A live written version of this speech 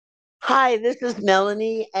Hi, this is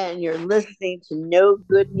Melanie, and you're listening to No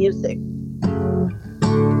Good Music.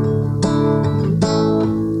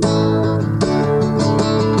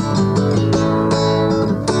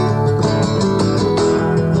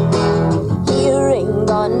 Hearing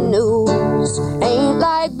the news ain't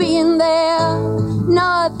like being there.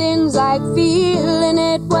 Nothing's like feeling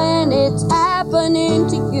it when it's happening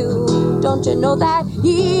to you. Don't you know that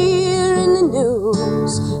hearing the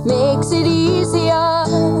news makes it easier?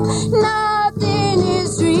 Nothing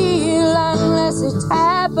is real unless it's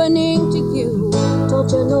happening to you. Don't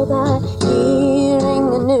you know that hearing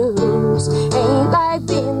the news ain't like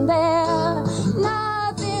being there?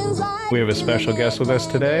 Nothing's like. We have a special guest with us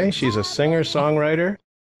today. She's a singer-songwriter,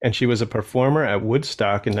 and she was a performer at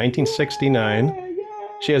Woodstock in 1969.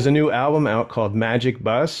 She has a new album out called Magic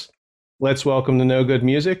Bus. Let's welcome to No Good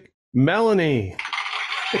Music, Melanie.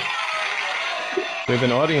 We have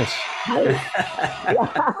an audience.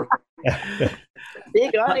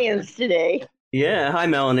 Big audience today. Yeah, hi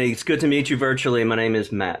Melanie. It's good to meet you virtually. My name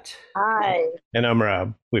is Matt. Hi. And I'm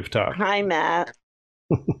Rob. We've talked. Hi, Matt.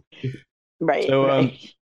 Right. So,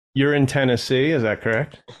 right. You're in Tennessee, is that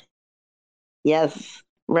correct? Yes,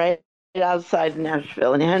 right outside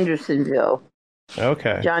Nashville in Hendersonville.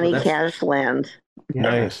 Okay. Johnny Well, Cash land. Yeah.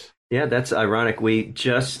 Nice. Yeah, that's ironic. We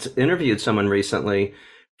just interviewed someone recently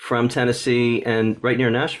from Tennessee and right near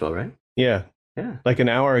Nashville, right? Yeah. Yeah. Like an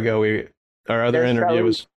hour ago, our other That's interview probably-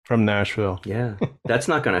 was from Nashville. Yeah. That's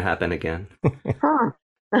not going to happen again. Huh.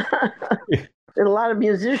 There's a lot of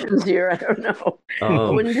musicians here. I don't know. I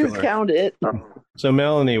Oh, wouldn't sure. discount it. So,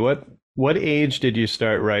 Melanie, what age did you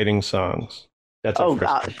start writing songs? That's our Oh, first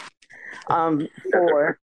gosh.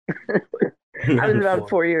 4. I was about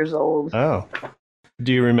 4 years old. Oh.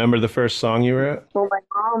 Do you remember the first song you wrote? Well,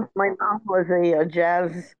 my mom was a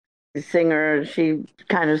jazz singer. She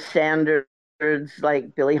kind of standards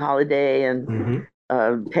like Billie Holiday and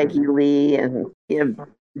Peggy Lee and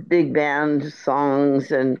big band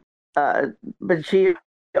songs, and but she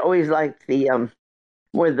always liked the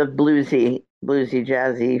more the bluesy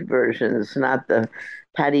jazzy versions, not the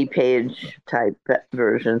Patti Page type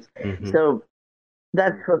versions. So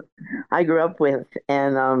that's what I grew up with,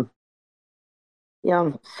 and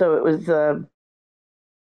so it was.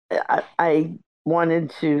 I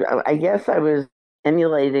wanted to. I guess I was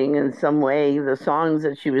emulating in some way the songs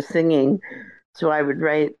that she was singing, so I would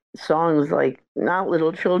write songs like not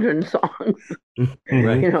little children songs,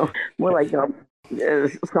 Right. more like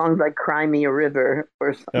songs like "Cry Me a River"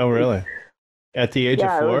 or something. Oh, really? At the age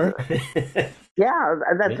of 4? Yeah,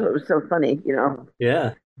 that's what was so funny,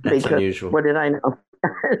 Yeah. That's because unusual. what did I know?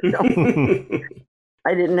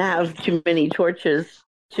 I didn't have too many torches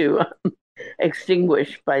to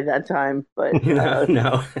extinguish by that time, but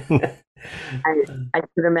No. I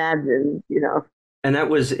could imagine, And that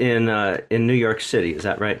was in New York City, is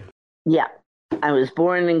that right? Yeah, I was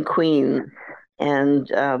born in Queens, and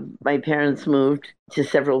my parents moved to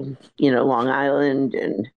several, Long Island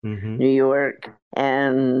and New York,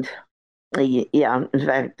 and in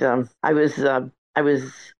fact, I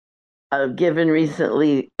was given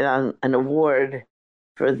recently an award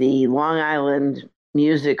for the Long Island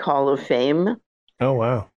Music Hall of Fame. Oh,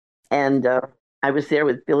 wow. And I was there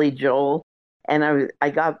with Billy Joel, and I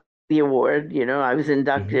got the award. I was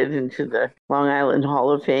inducted into the Long Island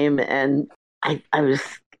Hall of Fame, and I was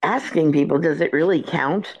asking people, does it really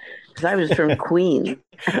count? Because I was from Queens.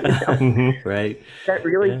 Right. That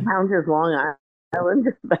really count as Long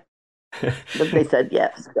Island? But they said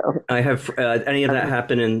yes. So. I have any of that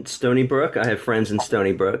happen in Stony Brook? I have friends in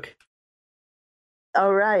Stony Brook.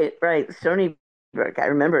 Oh, right. Stony Brook. I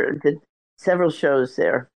remember did several shows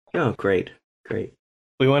there. Oh, great.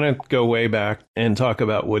 We want to go way back and talk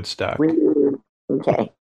about Woodstock.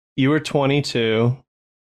 Okay. You were 22,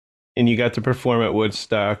 and you got to perform at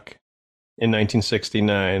Woodstock in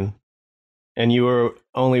 1969. And you were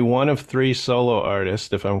only one of 3 solo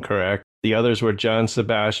artists, if I'm correct. The others were John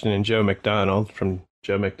Sebastian and Joe McDonald, from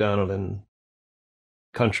Joe McDonald and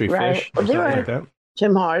Country Fish, or Well, they something were like that.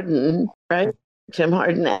 Tim Hardin, right? Tim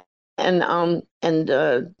Hardin and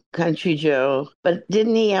Country Joe. But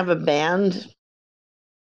didn't he have a band?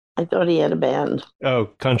 I thought he had a band. Oh,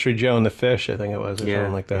 Country Joe and the Fish, I think it was, or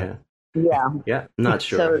something like that. Yeah. Not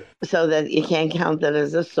sure. So that you can't count that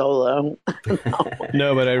as a solo.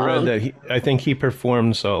 No, but I read that I think he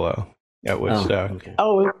performed solo at Woodstock. Okay.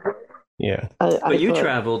 Oh, Yeah. But you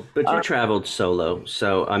traveled solo.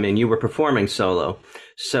 So, I mean, you were performing solo.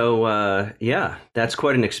 So, that's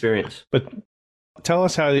quite an experience. But tell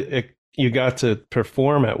us how you got to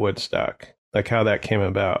perform at Woodstock, like how that came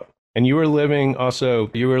about. And you were living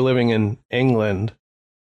in England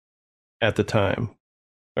at the time.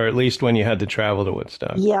 or at least when you had to travel to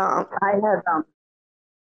Woodstock. Yeah, I had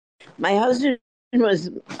my husband was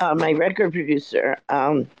my record producer.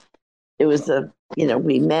 It was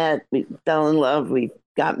we met, we fell in love, we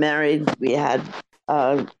got married, we had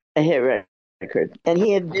a hit record, and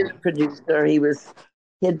he had been a producer. He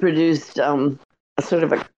had produced a sort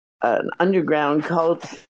of an underground cult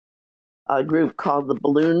group called the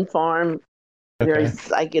Balloon Farm. Very Okay.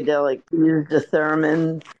 psychedelic. He used a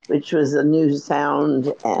theremin, which was a new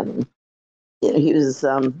sound, and he was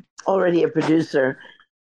already a producer.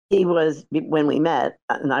 He was when we met,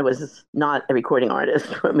 and I was not a recording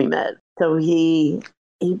artist when we met. So he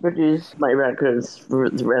produced my records for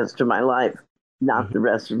the rest of my life, not the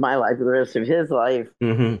rest of my life, the rest of his life.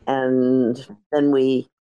 And then we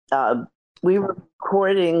were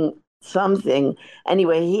recording something.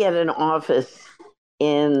 Anyway, he had an office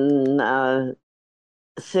in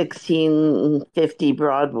 1650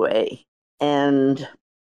 Broadway, and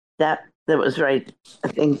that was right, I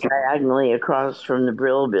think, diagonally across from the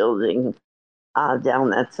Brill Building, down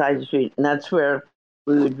that side street, and that's where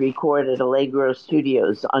we would record at Allegro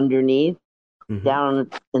Studios underneath, down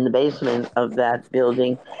in the basement of that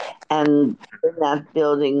building, and in that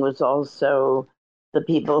building was also the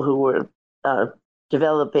people who were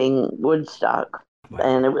developing Woodstock,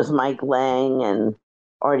 and it was Mike Lang and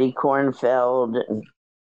Artie Kornfeld and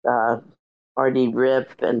Artie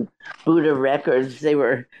Rip and Buddha Records. They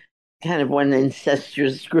were kind of one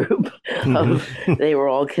incestuous group of they were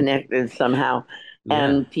all connected somehow. Yeah.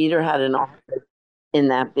 And Peter had an office in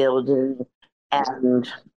that building,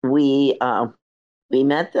 and we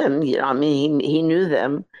met them. I mean, he knew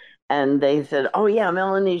them, and they said, "Oh yeah,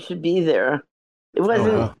 Melanie should be there." It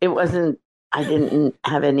wasn't. Oh, wow. It wasn't. I didn't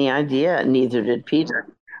have any idea. Neither did Peter.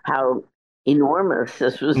 How enormous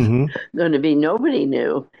this was going to be. Nobody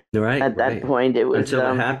knew at that point. It was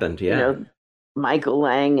until it happened. Yeah. Michael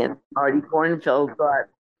Lang and Artie Kornfeld thought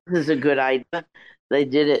this is a good idea. They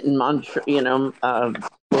did it in Montreal,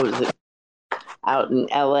 what was it, out in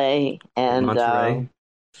LA, and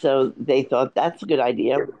so they thought that's a good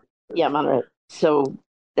idea. Yeah, Monterey. So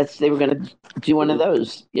they were going to do one of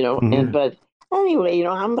those, And but anyway,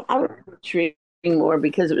 I was intrigued more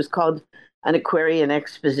because it was called an Aquarian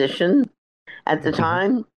Exposition at the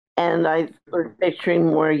time, and I was picturing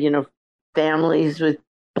more, families with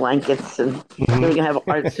blankets, and we're going to have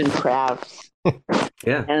arts and crafts.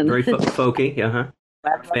 Yeah, and very folky,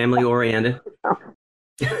 family oriented.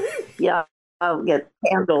 Yeah, I'll get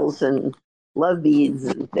candles and love beads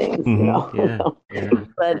and things, Yeah.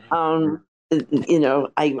 But I'm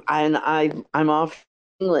off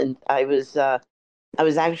England. I was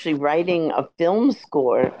actually writing a film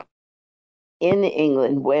score in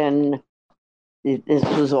England when this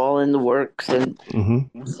was all in the works, and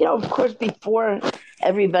of course, before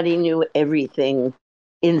everybody knew everything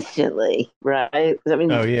instantly, right? I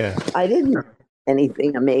mean, I didn't know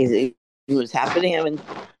anything amazing was happening. I mean,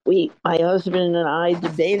 my husband and I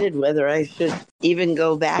debated whether I should even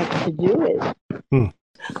go back to do it.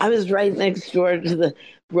 I was right next door to the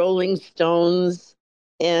Rolling Stones,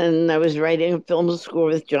 and I was writing a film score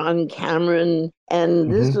with John Cameron,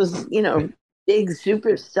 and this was, big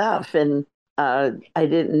super stuff, and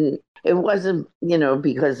it wasn't,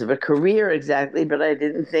 because of a career exactly, but I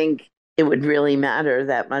didn't think it would really matter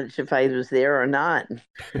that much if I was there or not.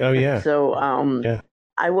 Oh, yeah. So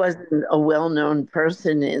I wasn't a well-known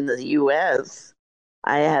person in the U.S.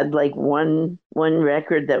 I had like one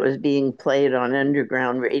record that was being played on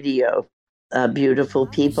underground radio, Beautiful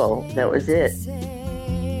People. That was it.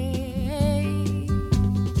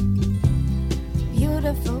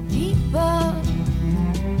 Beautiful people,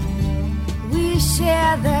 we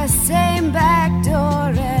share the same back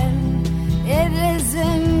door, and it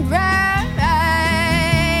isn't right.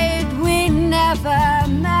 We never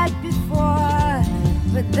met before,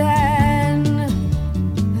 but then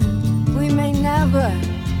we may never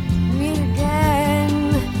meet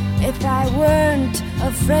again. If I weren't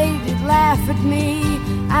afraid you'd laugh at me,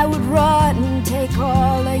 I would run and take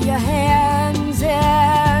all of your hands,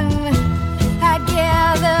 and I'd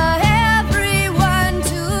gather everyone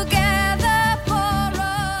together for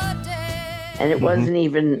a day. And it wasn't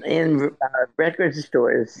even in record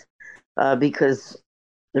stores, because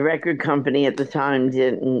the record company at the time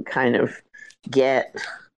didn't kind of get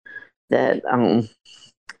that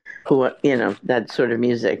that sort of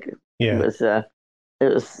music. Yeah.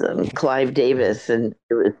 It was Clive Davis, and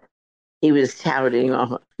he was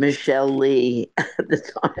touting Michelle Lee at the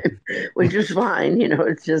time, which was fine.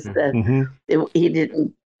 It's just that he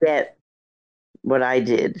didn't get what I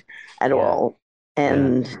did at all,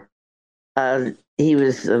 and he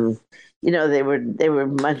was, they were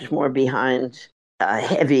much more behind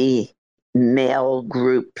heavy male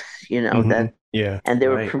groups, that, Yeah. and they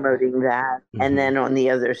were Right. promoting that. And then on the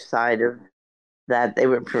other side of that, they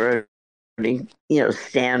were promoting,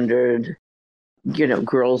 standard,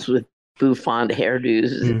 girls with bouffant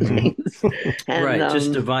hairdos and things. And Right.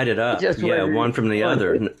 Just divide it it up. just Yeah, one wasn't from the fun.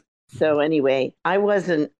 other. So anyway, I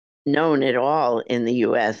wasn't known at all in the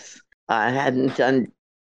U.S. I hadn't done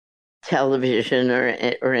television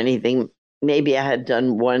or anything. Maybe I had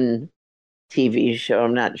done one TV show.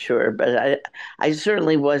 I'm not sure, but I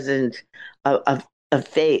certainly wasn't a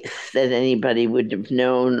face that anybody would have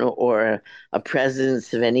known or a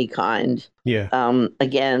presence of any kind. Yeah.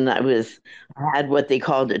 Again, I had what they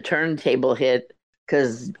called a turntable hit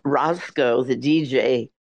because Roscoe, the DJ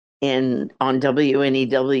on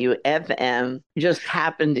WNEW FM, just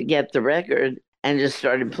happened to get the record and just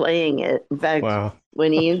started playing it. In fact, Wow.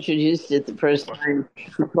 when he introduced it the first time, he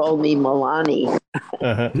called me Melanie.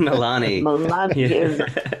 Uh-huh. Melanie. Melanie is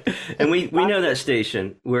Yeah. And we know that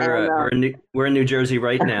station. We're in New Jersey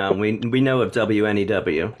right now. We know of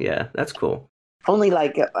WNEW. Yeah, that's cool. only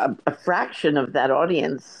like a fraction of that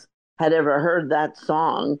audience had ever heard that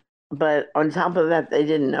song. But on top of that, they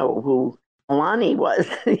didn't know who Melanie was.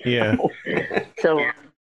 Yeah. So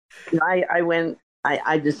I went,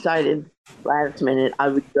 I decided last minute I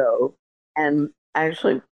would go. And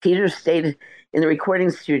actually, Peter stayed in the recording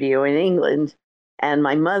studio in England, and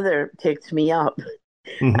my mother picked me up,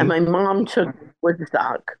 and my mom took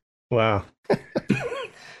Woodstock. Wow.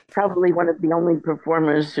 Probably one of the only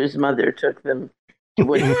performers whose mother took them to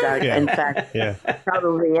Woodstock. Yeah. In fact, Yeah.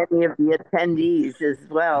 probably any of the attendees as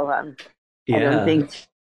well. I don't think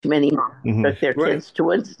too many moms took their kids to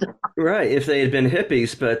Woodstock. Right. If they had been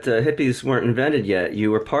hippies, but hippies weren't invented yet,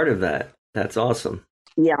 you were part of that. That's awesome.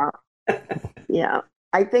 Yeah. Yeah.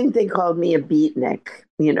 I think they called me a beatnik,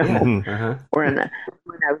 Uh-huh. or when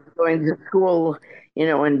I was going to school,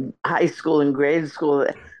 in high school and grade school.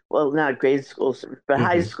 Well, not grade school, but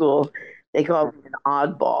high school, they called me an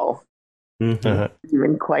oddball. Uh-huh. Didn't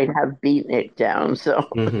even quite have beatnik down. So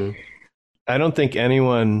I don't think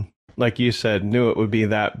anyone, like you said, knew it would be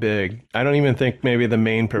that big. I don't even think maybe the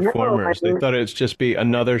main performers. They thought it'd just be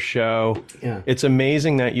another show. Yeah. It's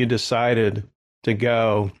amazing that you decided to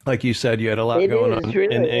go. Like you said, you had a lot going on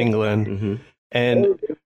in England. And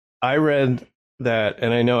I read that,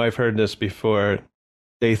 and I know I've heard this before,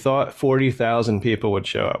 they thought 40,000 people would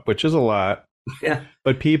show up, which is a lot. Yeah.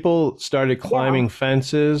 But people started climbing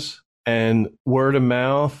fences and word of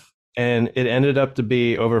mouth, and it ended up to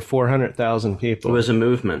be over 400,000 people. It was a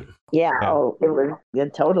movement. Yeah. Oh, it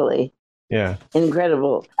was totally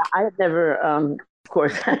incredible. I had never, of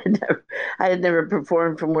course, I had never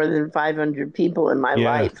performed for more than 500 people in my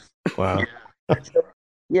life. Wow. So,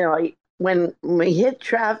 when we hit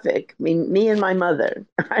traffic, me and my mother,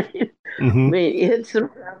 right? We hit some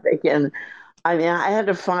traffic, and I had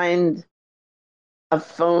to find a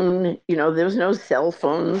phone. There was no cell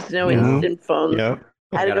phones, no instant phones. Yeah.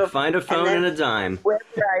 I had to Gotta go find a phone and a dime. Whoever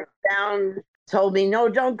I found told me, no,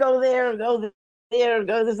 don't go there, go there,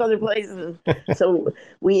 go this other place. So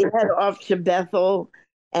we head off to Bethel,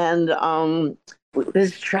 and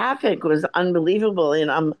this traffic was unbelievable.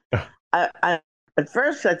 And I at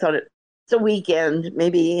first I thought it's a weekend,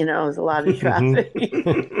 maybe it was a lot of traffic.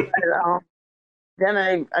 But,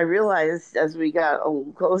 then I realized as we got a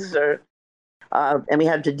little closer, and we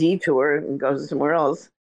had to detour and go somewhere else.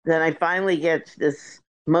 Then I finally get to this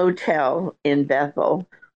motel in Bethel,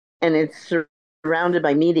 and it's surrounded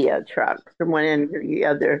by media trucks from one end to the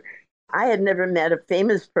other. I had never met a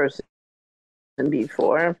famous person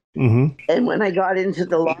before. And when I got into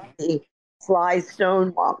the lobby, Sly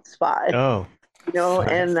Stone walks by. Oh.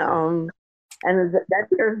 And that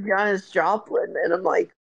there's Janis Joplin, and I'm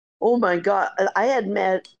like, oh my God! I had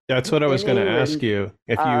met. That's what I was going to ask you.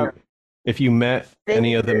 If you met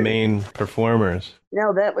any of the main performers.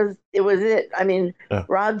 No, it was it. I mean,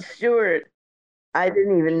 Rod Stewart, I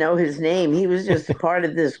didn't even know his name. He was just a part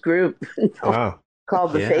of this group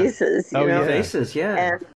called the Faces. Faces,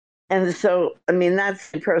 yeah. And so, I mean,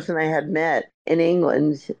 that's the person I had met in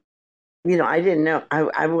England. I didn't know.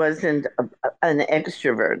 I wasn't an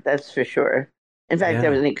extrovert, that's for sure. In fact, I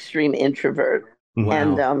was an extreme introvert.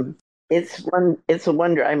 Wow. And it's a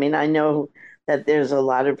wonder. I mean, I know that there's a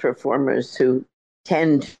lot of performers who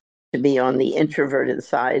tend to be on the introverted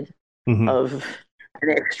side of an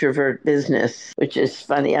extrovert business, which is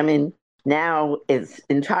funny. I mean, now it's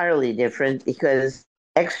entirely different because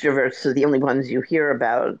extroverts are the only ones you hear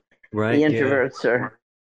about. Right. The introverts are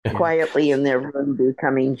quietly in their room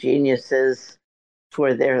becoming geniuses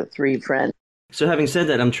for their three friends. So having said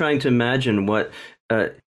that, I'm trying to imagine what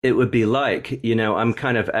it would be like. You know, I'm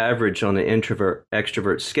kind of average on the introvert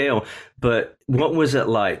extrovert scale, but what was it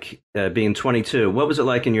like being 22? What was it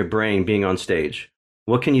like in your brain being on stage?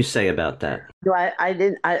 What can you say about that? So I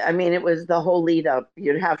didn't. I mean, it was the whole lead up.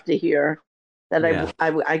 You'd have to hear that Yeah.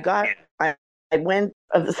 I got. I went.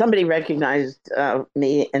 Somebody recognized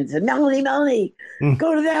me and said, "Melanie, Melanie, Mm.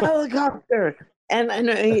 go to the helicopter!"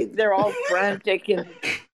 They're all frantic and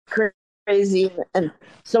crazy. And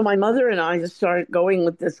so my mother and I just started going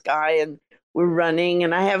with this guy, and we're running,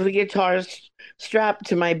 and I have the guitar strapped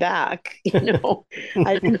to my back.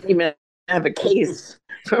 I didn't even have a case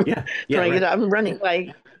for, Yeah. for Yeah. my Right. guitar. I'm running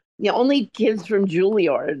like, only kids from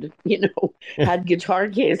Juilliard, had guitar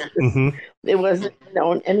cases. Hmm. It wasn't,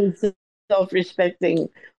 any self-respecting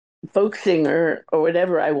folk singer or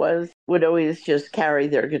whatever I was would always just carry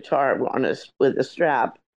their guitar on us with a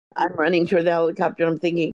strap. I'm running toward the helicopter. I'm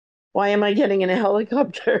thinking, why am I getting in a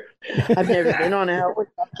helicopter? I've never been on a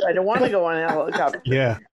helicopter. I don't want to go on a helicopter.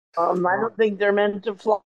 Yeah. I don't think they're meant to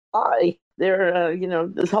fly. They're,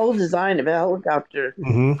 this whole design of a helicopter,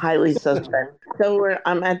 Hmm. highly suspect. So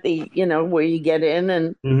I'm at the, where you get in,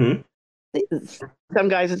 and Hmm. some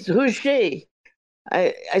guy says, "Who's she?"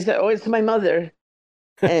 I said, "Oh, it's my mother."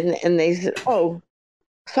 And they said, "Oh,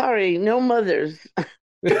 sorry, no mothers."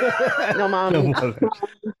 No, No mom. mothers. Are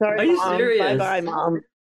Sorry, you mom. Bye serious? bye, mom.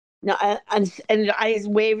 No, and I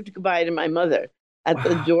waved goodbye to my mother at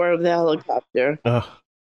the Wow. door of the helicopter, Oh,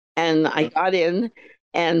 and I got in,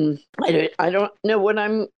 and I don't know what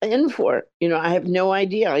I'm in for. I have no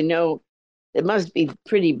idea. I know it must be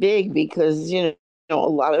pretty big because a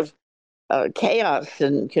lot of chaos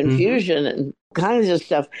and Hmm. confusion and kinds of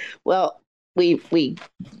stuff. Well, we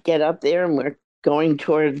get up there, and we're going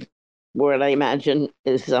toward what I imagine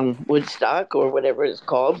is Woodstock or whatever it's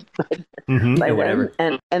called hmm. by Yeah. then. Whatever.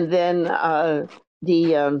 And then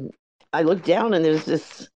the I look down, and there's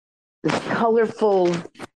this colorful,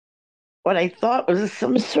 what I thought was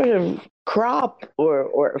some sort of crop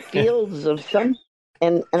or fields of some.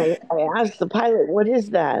 And I asked the pilot, "What is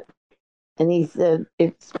that?" And he said,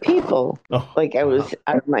 "It's people." Oh, Like I wow. was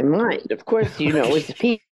out of my mind. Of course, it's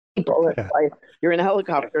people. That's Yeah. why you're in a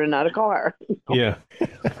helicopter and not a car. Yeah.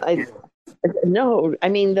 I No, I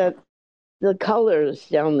mean the colors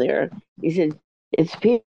down there. He said, "It's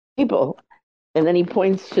people." And then he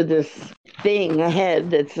points to this thing ahead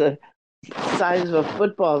that's the size of a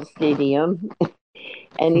football stadium,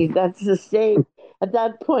 and that's the stage. At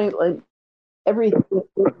that point, like everything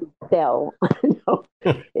fell.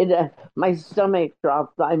 My stomach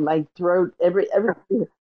dropped. My throat. Everything.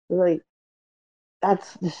 Like,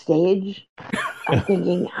 that's the stage. I'm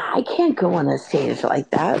thinking, I can't go on a stage like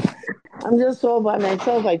that. I'm just all by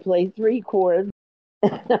myself. I play three chords.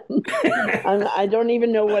 I don't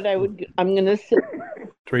even know what I'm going to sing.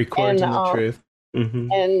 Three chords And and the truth.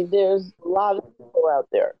 Hmm. and there's a lot of people out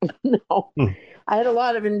there. No, Hmm. I had a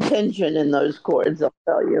lot of intention in those chords, I'll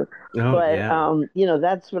tell you. Oh But yeah.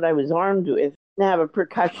 that's what I was armed with. I have a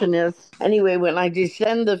percussionist. Anyway, when I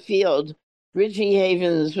descend the field, Richie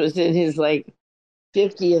Havens was in his like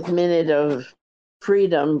 50th minute of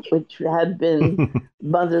freedom, which had been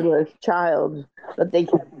motherless child, but they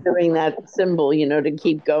kept doing that symbol, to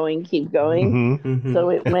keep going, keep going. Hmm. Hmm. So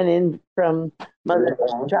it went in from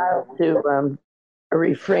motherless child to a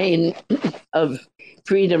refrain of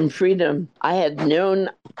freedom, freedom. I had known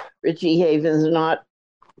Richie Havens, not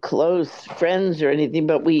close friends or anything,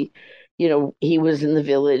 but he was in the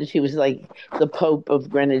village. He was like the Pope of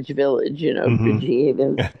Greenwich Village, Hmm. Richie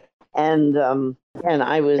Havens. And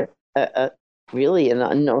I was a really an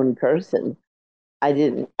unknown person. I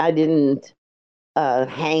didn't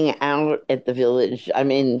hang out at the village. I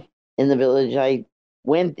mean, in the village, I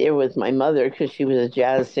went there with my mother because she was a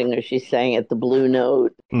jazz singer. She sang at the Blue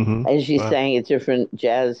Note, Hmm. and she Wow. sang at different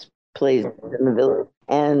jazz places in the village.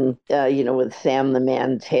 And with Sam the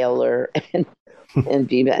Man Taylor and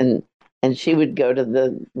Biba, and she would go to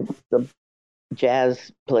the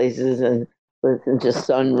jazz places and listen to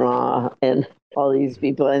Sun Ra and all these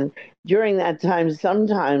people. And during that time,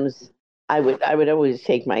 sometimes I would always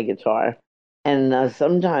take my guitar, and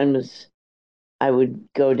sometimes I would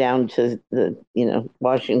go down to the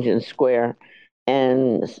Washington Square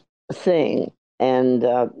and sing. And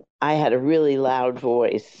I had a really loud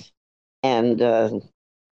voice and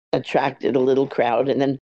attracted a little crowd. And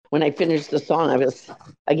then when I finished the song, I was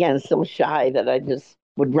again so shy that I just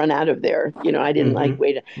would run out of there. I didn't like Hmm.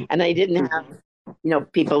 wait, and I didn't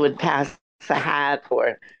have people would pass a hat,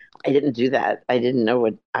 or I didn't do that. I didn't know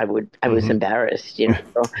what I would. I was Hmm. embarrassed, so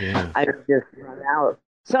Yeah. I would just run out.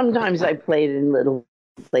 Sometimes I played in little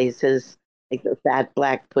places like the Fat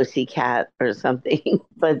Black Pussycat or something,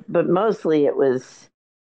 but mostly it was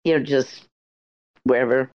just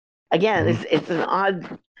wherever. Again, Hmm. it's an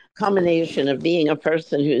odd combination of being a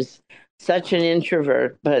person who's such an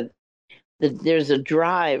introvert, but there's a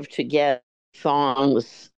drive to get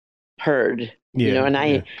songs heard, Yeah, and yeah.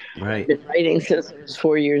 I've Right. been writing since I was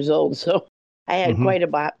 4 years old. So I had Hmm. quite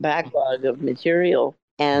a backlog of material.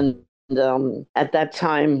 And at that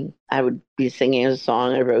time, I would be singing a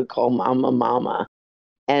song I wrote called Mama Mama.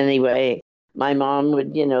 Anyway, my mom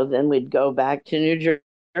would, then we'd go back to New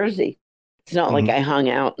Jersey. It's not like Hmm. I hung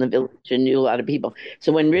out in the village and knew a lot of people.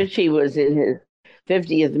 So when Richie was in his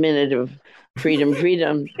 50th minute of freedom,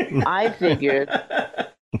 freedom, I figured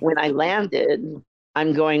when I landed,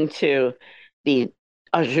 I'm going to be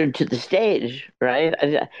ushered to the stage, right?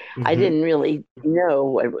 I Hmm. didn't really know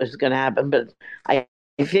what was going to happen, but I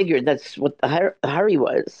figured that's what the hurry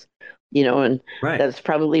was, and Right. that's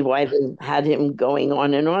probably why they had him going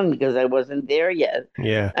on because I wasn't there yet.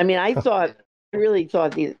 Yeah. I mean, I really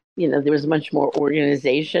thought there was much more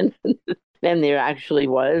organization than there actually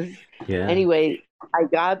was. Yeah. Anyway, I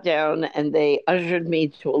got down and they ushered me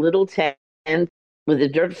to a little tent with a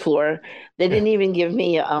dirt floor. They didn't even give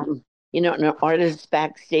me, an artist's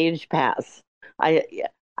backstage pass. I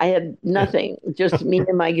I had nothing, just me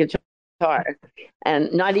and my guitar,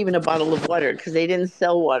 and not even a bottle of water because they didn't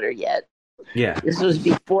sell water yet. Yeah. This was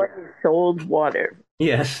before they sold water.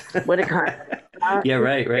 Yes. What a con! Yeah.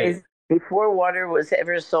 Right. Right. Before water was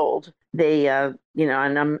ever sold, they, and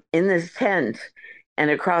I'm in this tent,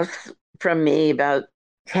 and across from me, about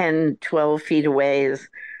 10, 12 feet away, is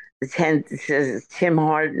the tent that says Tim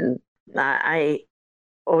Harden. I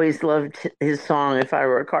always loved his song, If I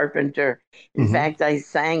Were a Carpenter. In Hmm. fact, I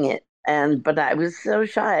sang it, but I was so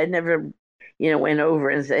shy. I never, went over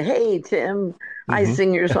and said, Hey, Tim, I Hmm.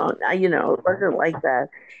 sing your song. It wasn't like that.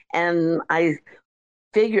 And I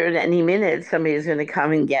figured any minute somebody's going to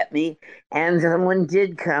come and get me. And someone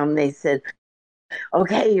did come. They said,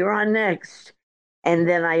 Okay, you're on next. And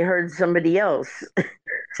then I heard somebody else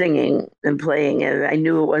singing and playing, and I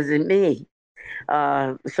knew it wasn't me.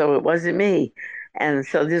 So it wasn't me. And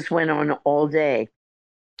so this went on all day.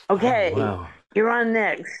 Oh, Okay, wow. you're on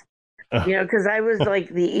next. Uh, Because I was like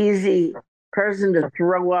the easy person to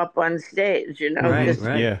throw up on stage, Right. hmm. just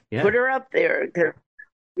Right. Yeah. put Yeah. her up there. 'Cause,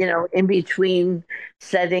 in between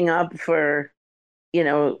setting up for, you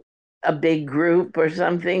know, a big group or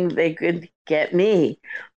something, they could get me.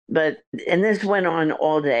 And this went on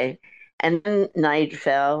all day. And then night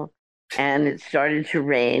fell and it started to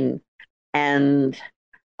rain. And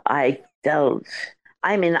I felt,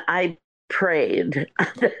 I prayed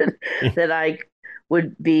that I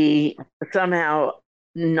would be somehow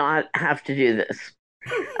not have to do this.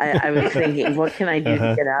 I was thinking, what can I do to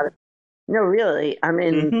Uh-huh. get out of it? No, really. I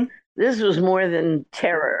mean, Hmm. this was more than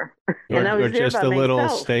terror. And I Or was there just by a little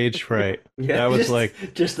myself. stage fright. Yeah. That was like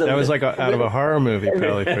Just that was a. like out of a horror movie,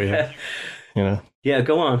 probably for you. You know. Yeah.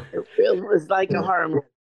 Go on. It was like a horror movie.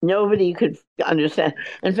 Nobody could understand.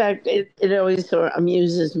 In fact, it always sort of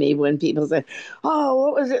amuses me when people say, Oh,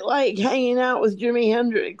 what was it like hanging out with Jimi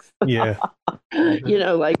Hendrix? Yeah.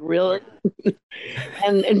 Like really?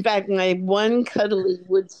 And in fact, my one cuddly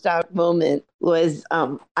Woodstock moment was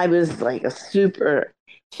I was like a super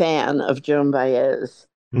fan of Joan Baez.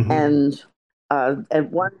 Hmm. And at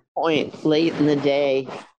one point late in the day,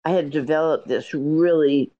 I had developed this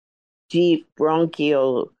really deep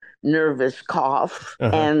bronchial nervous cough.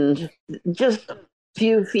 Uh-huh. And just a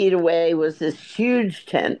few feet away was this huge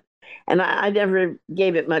tent. And I never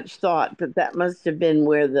gave it much thought, but that must have been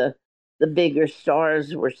where the bigger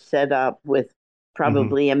stars were set up with Hmm.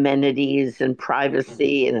 probably amenities and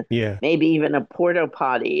privacy and Yeah. maybe even a porta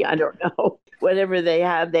potty. I don't know. Whatever they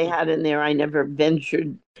had in there. I never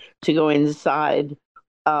ventured to go inside.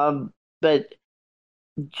 But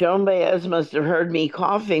Joan Baez must have heard me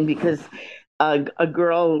coughing because a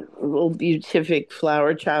girl, a little beatific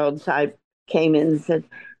flower child type, came in and said,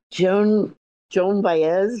 Joan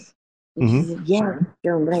Baez? And she Hmm. said, Yeah,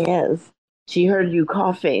 Joan Baez. She heard you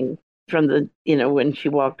coughing from when she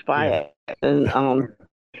walked by Yeah. it. And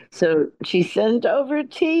so she sent over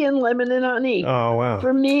tea and lemon and honey Oh wow.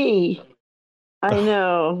 for me. I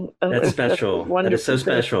know. It That's was such a special. That is so wonderful thing.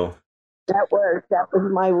 special. That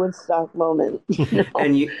was my Woodstock moment.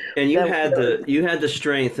 And you That had the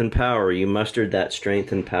strength and power. You mustered that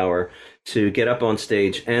strength and power to get up on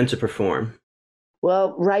stage and to perform.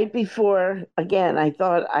 Well, right before, again, I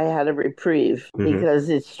thought I had a reprieve Hmm. because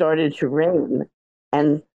it started to rain.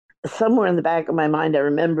 And somewhere in the back of my mind, I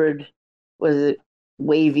remembered, was it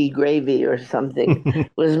Wavy Gravy or something,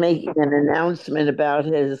 was making an announcement about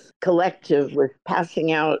his collective with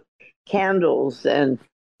passing out candles and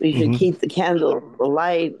we should Hmm. keep the candle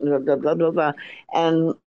alight, blah, blah, blah, blah, blah.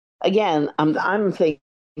 And again, I'm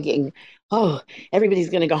thinking, oh, everybody's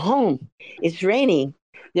going to go home. It's raining.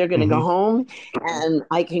 They're going to go Hmm. home, and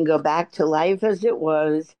I can go back to life as it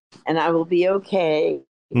was, and I will be okay,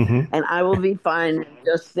 Hmm. and I will be fine.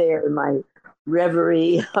 Just there in my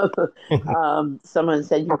reverie. Someone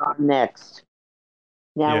said, "You're on next."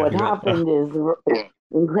 Now, Yeah, what happened is the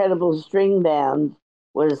Incredible String Band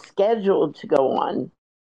was scheduled to go on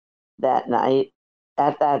that night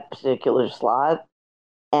at that particular slot.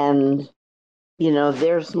 And,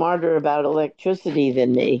 they're smarter about electricity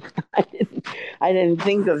than me. I didn't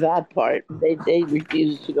think of that part. They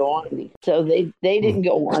refused to go on. So they didn't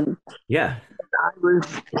go on. Yeah. I was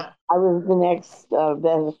I was the next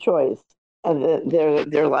best choice.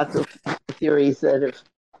 There are lots of theories that if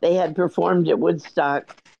they had performed at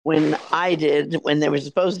Woodstock when I did, when they were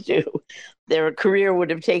supposed to, their career would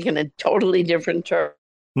have taken a totally different turn.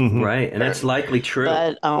 Hmm. Right. And that's likely true.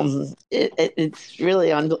 But it's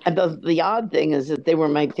really on. The odd thing is that they were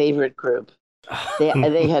my favorite group.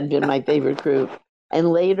 They had been my favorite group, and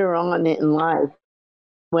later on in life,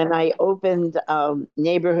 when I opened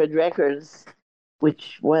Neighborhood Records,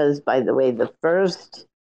 which was, by the way, the first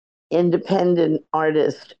independent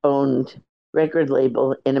artist owned record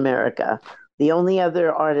label in America. The only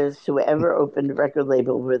other artists who ever opened a record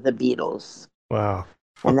label were the Beatles, Wow.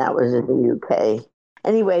 and that was in the UK.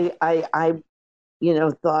 Anyway, I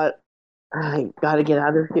thought I got to get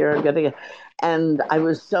out of here. I got to get, and I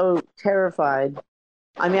was so terrified.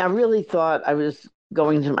 I mean, I really thought I was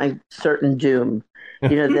going to my certain doom.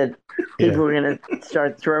 That people Yeah. were going to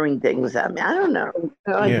start throwing things at me. I don't know.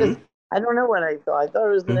 Yeah. I don't know what I thought. I thought I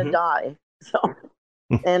was going to Hmm. die. So,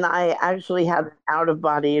 and I actually had an out of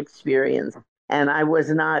body experience, and I was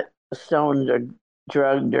not stoned or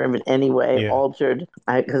drugged or in any way Yeah. altered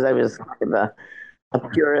because I was kind of a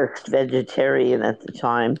purist vegetarian at the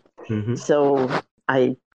time. Hmm. So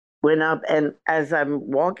I went up, and as I'm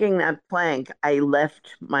walking that plank, I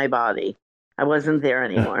left my body. I wasn't there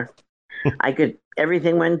anymore.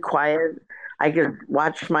 Everything went quiet. I could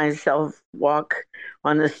watch myself walk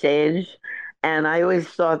on the stage. And I always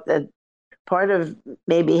thought that part of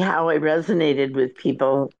maybe how I resonated with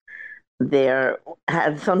people there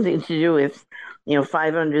had something to do with,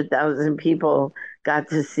 500,000 people got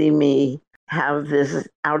to see me have this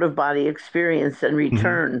out of body experience and Hmm.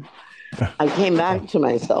 return. I came back to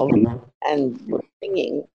myself and was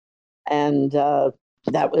singing, and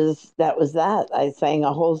that was that. I sang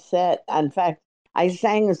a whole set. In fact, I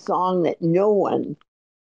sang a song that no one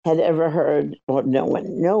had ever heard, or no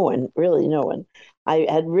one, really no one. I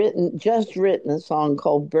had just written a song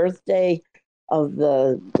called "Birthday of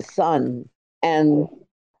the Sun," and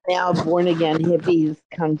now born again hippies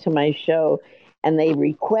come to my show, and they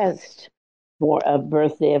request for a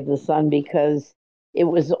 "Birthday of the Sun" because it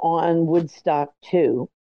was on Woodstock too,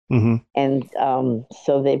 Hmm. and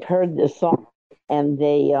so they've heard this song, and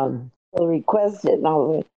they request it, and I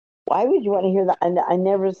was like, why would you want to hear that? I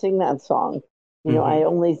never sing that song. I Hmm.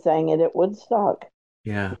 only sang it at Woodstock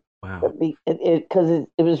Yeah. Wow. because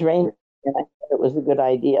it was raining, and I thought it was a good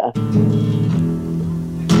idea.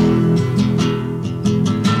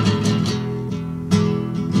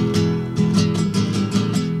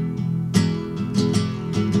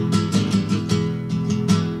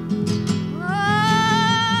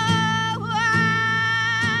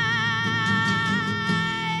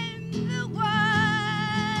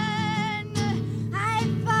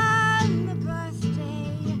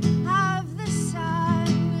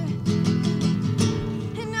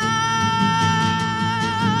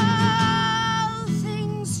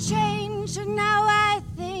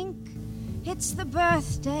 It's the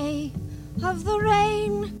birthday of the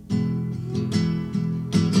rain.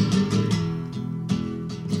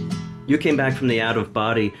 You came back from the out of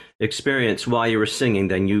body experience while you were singing.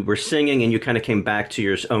 Then you were singing and you kind of came back to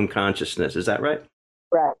your own consciousness. Is that right?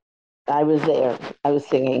 Right. I was there. I was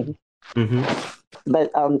singing. Hmm.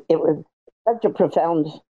 But it was such a profound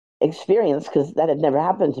experience because that had never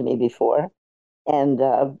happened to me before. And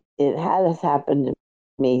it has happened to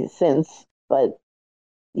me since. But,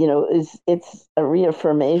 it's a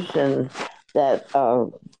reaffirmation that,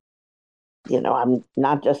 I'm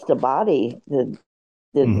not just a body. Hmm.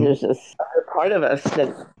 There's this other part of us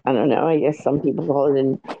that, I don't know, I guess some people call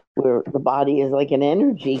it where the body is like an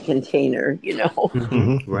energy container, Hmm.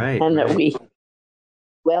 Hmm. Right. and that Right. we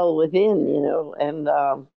well within, and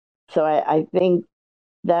so I think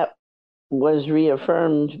that was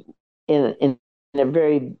reaffirmed in a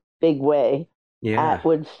very big way Yeah. at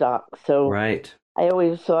Woodstock. So Right. I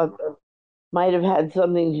always thought that might have had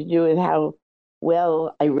something to do with how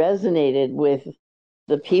well I resonated with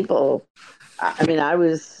the people. I mean, I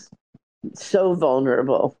was so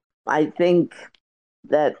vulnerable. I think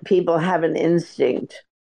that people have an instinct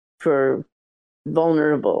for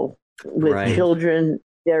vulnerable, with Right. children,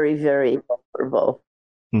 very, very vulnerable.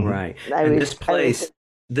 Right. I And was, I was,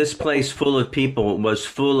 this place full of people was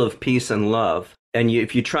full of peace and love. And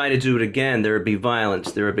if you try to do it again, there would be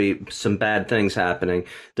violence. There would be some bad things happening.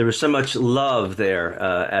 There was so much love there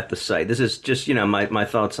at the site. This is just, my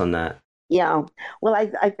thoughts on that. yeah. Well,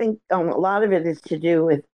 I think a lot of it is to do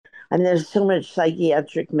with, and there's so much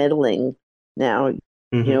psychiatric meddling now,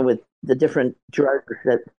 Hmm. with the different drugs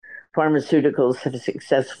that pharmaceuticals have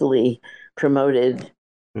successfully promoted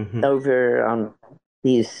Hmm. over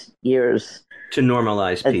these years. To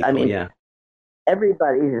normalize I people, mean, yeah.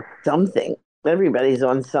 everybody's something. Everybody's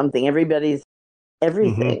on something. Everybody's Hmm.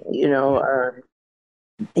 everything.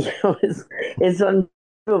 It's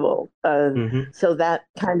unbelievable. Hmm. So that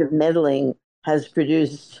kind of meddling has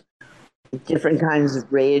produced different kinds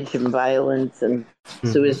of rage and violence and Hmm.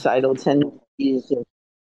 suicidal tendencies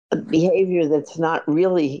and behavior that's not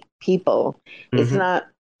really people. It's Hmm. not,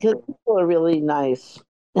 because people are really nice.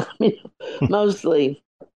 I mean, mostly,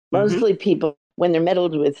 Hmm. mostly people when they're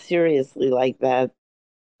meddled with seriously like that.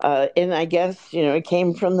 And I guess it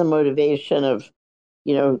came from the motivation of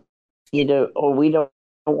you know, or we don't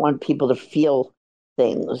want people to feel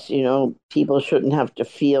things. People shouldn't have to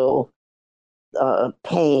feel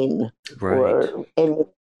pain Right. or any.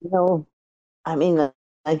 You know, I mean,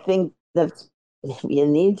 I think that's you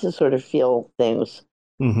need to sort of feel things.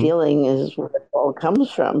 Hmm. Feeling is where it all comes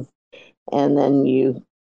from, and then you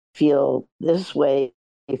feel this way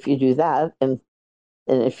if you do that, and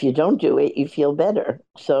if you don't do it, you feel better.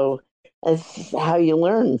 So that's how you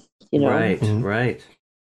learn. You know, Right. Right.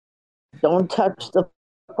 don't touch the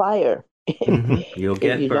fire You'll if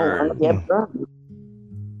get you don't want to Hmm. get burned.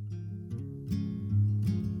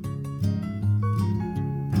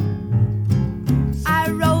 I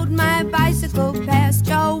rode my bicycle past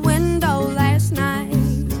your window last night.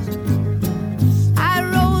 I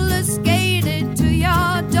roller skated to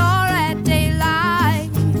your door at daylight.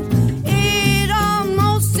 It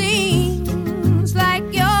almost seems like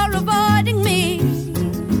you're avoiding me.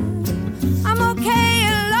 I'm okay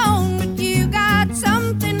alone, but you got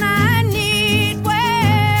something I need. Well,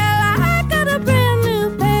 I got a brand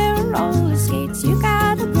new pair of roller skates. You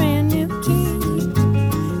got a brand new key.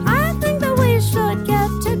 I think that we should get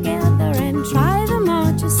together and try them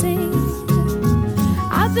out, you see.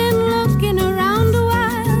 I've been looking around a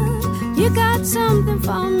while. You got something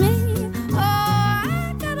for me. Oh,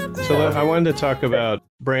 I got a So brand I wanted to talk about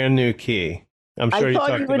Brand New Key. I'm I sure you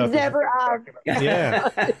thought you talked would about this. never ask.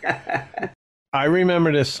 Yeah. I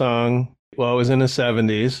remember this song. Well, it was in the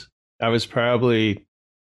 70s. I was probably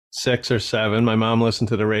 6 or 7. My mom listened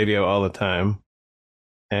to the radio all the time,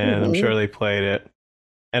 and I'm Mhm. sure they played it.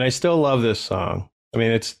 And I still love this song. I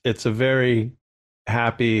mean, it's a very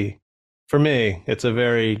happy, for me, it's a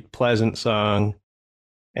very pleasant song.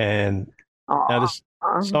 And now Aw. this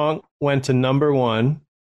song went to #1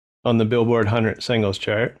 on the Billboard 100 singles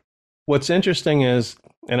chart. What's interesting is,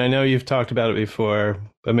 and I know you've talked about it before,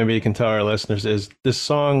 but maybe you can tell our listeners, is this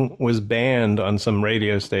song was banned on some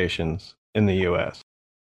radio stations in the US.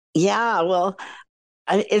 Yeah, well,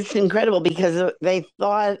 it's incredible because they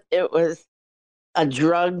thought it was a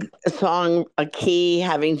drug song, a key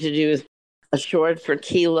having to do with a short for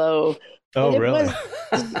kilo, Oh, and it really?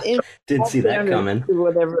 was in Didn't all see that fairness coming. to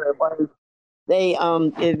whatever it was.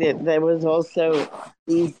 There was also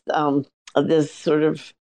these this sort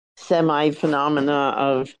of semi phenomena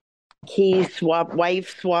of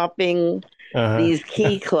wife swapping, Uh-huh. these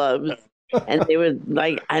key clubs, and they were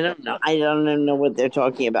like, I don't even know what they're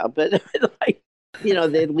talking about, but like,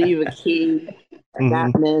 they'd leave a key, and Hmm.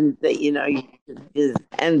 that meant that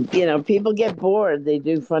and people get bored, they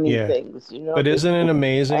do funny Yeah. things, But isn't it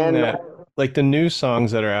amazing and that, like, the new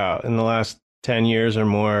songs that are out in the last 10 years or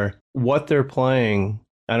more, what they're playing,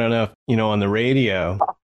 I don't know if, on the radio,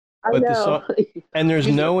 I but the know. song, and there's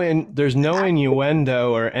no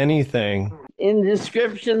innuendo or anything. In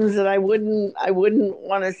descriptions that I wouldn't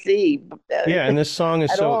want to see Yeah, and this song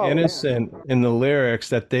is at so all. innocent in the lyrics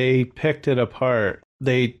that they picked it apart.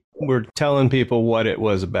 They were telling people what it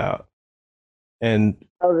was about. And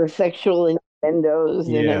Oh, the sexual innuendos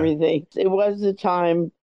and yeah, everything. It was a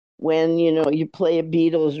time when you play a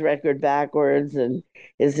Beatles record backwards and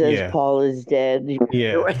it says yeah, Paul is dead. There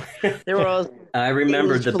yeah, were, there were all I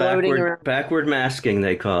remembered things the floating around. backward masking,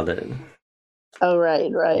 they called it. Oh, right,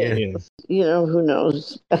 right. Yeah. yeah. Who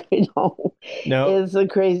knows? I know. Now, It's a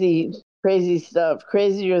crazy, crazy stuff.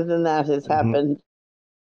 Crazier than that has mhm. happened in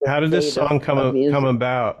the How did this state song of come music.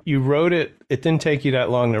 about? You wrote it. It didn't take you that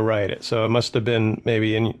long to write it, so it must have been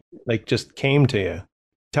maybe in, like, just came to you.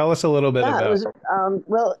 Tell us a little bit Yeah, it about. was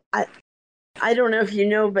well, I don't know if you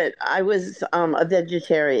know, but I was a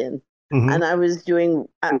vegetarian, Hmm. and I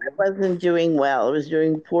wasn't doing well. I was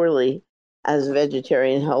doing poorly as a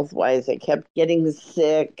vegetarian health wise. I kept getting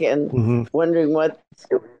sick and Hmm. wondering what's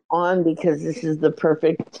going on because this is the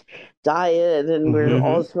perfect diet and we're Hmm.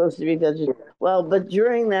 all supposed to be vegetarian. Well, but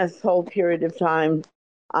during this whole period of time,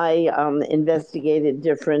 I investigated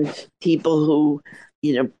different people who,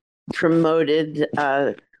 you know, promoted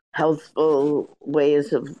healthful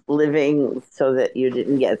ways of living so that you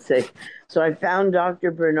didn't get sick. So I found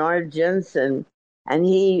Dr. Bernard Jensen, and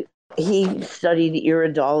he studied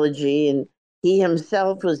iridology, and he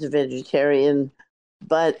himself was a vegetarian,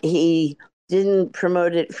 but he didn't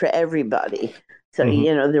promote it for everybody. So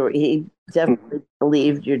Hmm. he definitely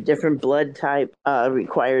believed your different blood type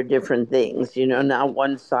require different things. Not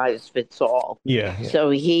one size fits all. Yeah, yeah.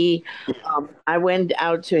 So I went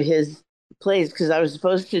out to his place because I was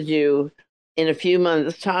supposed to do in a few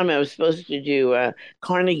months' time. I was supposed to do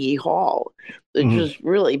Carnegie Hall, which Hmm. was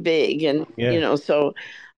really big, and Yeah. so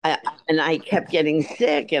I I kept getting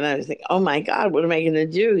sick, and I was like, oh my God, what am I going to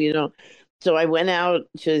do? So I went out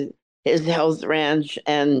to his health ranch,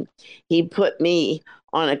 and he put me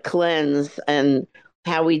on a cleanse, and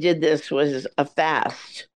how we did this was a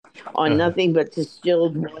fast on Uh, nothing but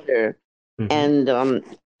distilled water, Hmm.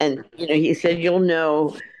 and he said you'll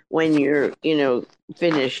know when you're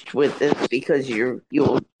finished with this because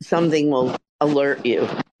you'll something will alert you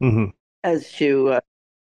hmm. as to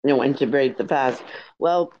when to break the fast.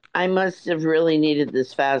 Well, I must have really needed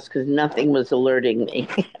this fast because nothing was alerting me.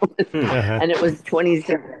 Hmm. Uh-huh. And it was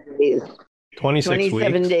 27 days, 26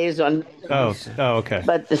 27 weeks. days on, Oh, oh, okay.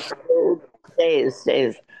 but the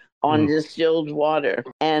stays on Mm. distilled water.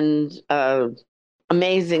 And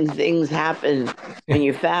amazing things happen when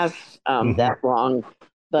you fast Hmm. that long.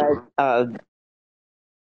 But I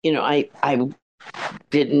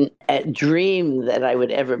didn't dream that I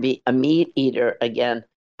would ever be a meat eater again.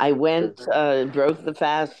 I went, broke the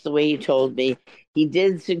fast the way he told me. He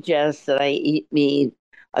did suggest that I eat meat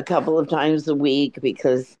a couple of times a week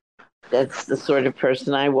because that's the sort of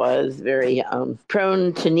person I was, very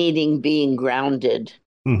prone to needing being grounded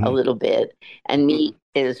a Hmm. little bit. And meat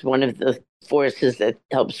is one of the forces that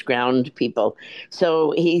helps ground people.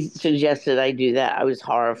 So he suggested I do that. I was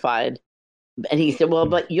horrified. And he said, "Well,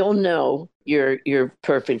 but you'll know your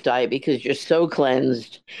perfect diet because you're so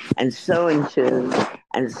cleansed and so in tune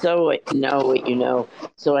and so know what you know."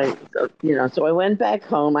 So I went back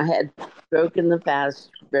home. I had broken the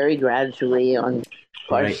fast very gradually on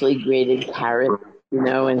Right. partially grated carrot,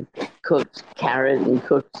 and cooked carrot and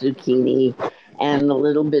cooked zucchini and a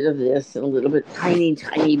little bit of this and a little bit tiny,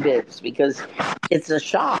 tiny bits because it's a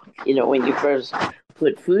shock, when you first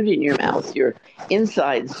put food in your mouth, your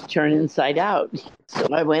insides turn inside out. So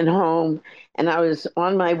I went home and I was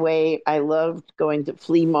on my way. I loved going to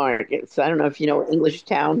flea markets. I don't know if you know English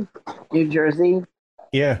Town, New Jersey.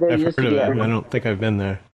 Yeah, There I've used heard to of be it. a I don't think I've been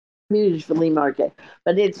there. huge flea market,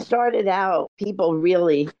 but it started out people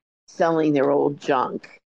really selling their old junk,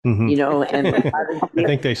 Hmm. and a lot of I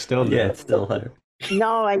think they still Yeah, do. it's still there.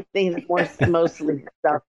 no, I think it's mostly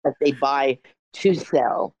stuff that they buy to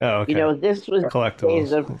sell. Oh, okay. This was days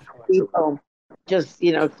Collectibles. of people just,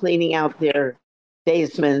 cleaning out their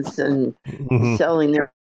basements and Hmm. selling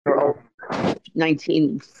their old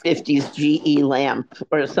 1950s GE lamp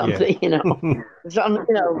or Yeah. something, some,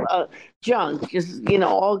 junk, just,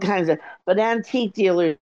 all kinds of, but antique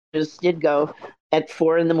dealers did go at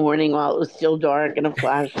 4 in the morning while it was still dark and a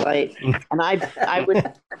flashlight. And I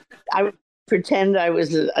would pretend I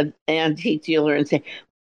was an antique dealer and say,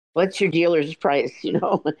 "What's your dealer's price?"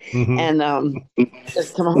 Hmm. And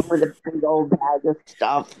just come home with a big old bag of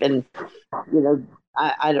stuff. And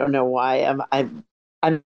I don't know why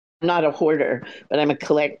I'm not a hoarder, but I'm a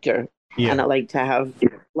collector, and I Yeah. like to have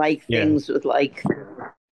like Yeah. things with like.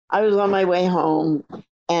 I was on my way home,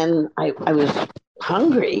 and I was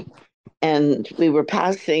hungry, and we were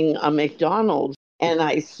passing a McDonald's, and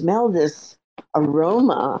I smelled this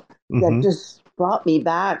aroma that Hmm. just brought me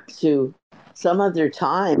back to some other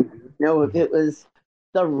time. If it was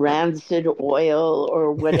the rancid oil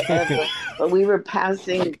or whatever, but we were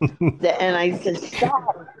passing and I said,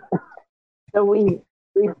 "Stop." So we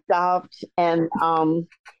stopped, and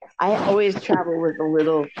I always travel with a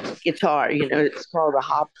little guitar. It's called a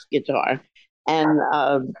hop guitar, and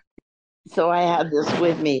so I had this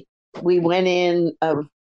with me. We went in.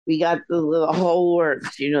 We got the whole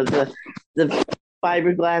works. The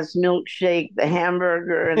fiberglass milkshake, the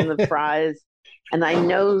hamburger, and the fries. And I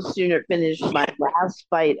no sooner finished my last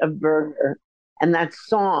bite of burger, and that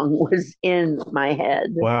song was in my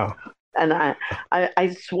head. Wow. And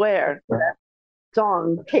I swear that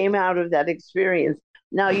song came out of that experience.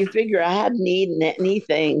 Now you figure I hadn't eaten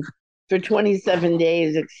anything for 27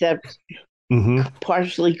 days except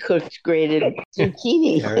partially cooked grated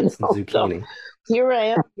zucchini. Carrots and zucchini. So here I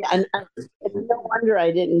am, and no wonder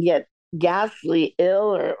I didn't get ghastly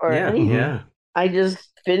ill or Yeah, anything. yeah. I just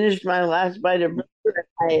finished my last bite of burger.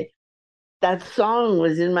 That song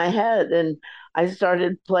was in my head, and I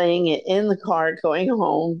started playing it in the car going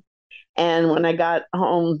home. And when I got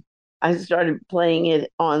home, I started playing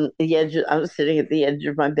it on the edge. I was sitting at the edge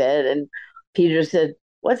of my bed, and Peter said,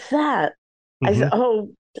 "What's that?" I said, "Oh,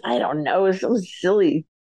 I don't know. It's some silly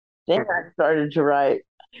thing I started to write."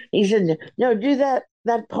 He said, "No, do that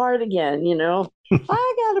part again. I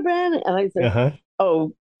got a brand." And I said,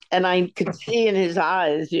 "Oh," and I could see in his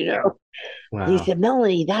eyes. Wow. He said,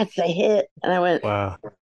 "Melanie, that's a hit." And I went, Wow.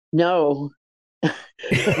 "No,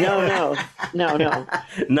 no,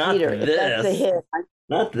 Not Peter, if that's a this. hit,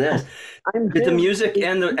 Not this. I'm Did the doomed music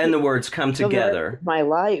and the words come for the rest together? of my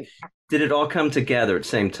life." Did it all come together at the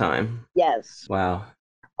same time? Yes, Wow.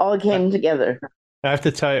 all came together. I have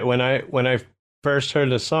to tell you, when I first heard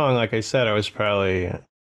the song, like I said, I was probably, I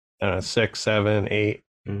don't know, 6, 7, 8.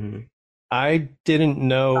 I didn't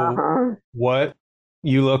know what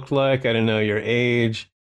you looked like. I didn't know your age,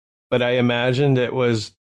 but I imagined it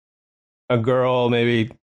was a girl, maybe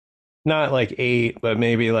not like 8, but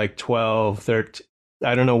maybe like 12, 13.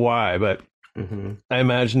 I don't know why, but I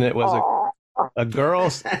imagined it was a girl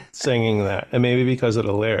singing that, and maybe because of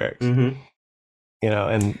the lyrics, and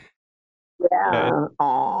yeah,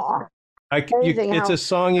 it's a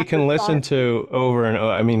song you can listen to over and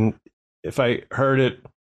over. I mean, if I heard it,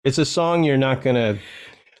 it's a song you're not gonna.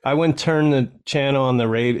 I wouldn't turn the channel on the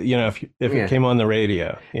radio, if it came on the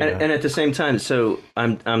radio. And at the same time, so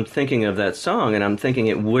I'm thinking of that song, and I'm thinking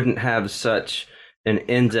it wouldn't have such an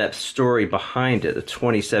in-depth story behind it. The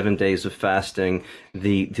 27 days of fasting,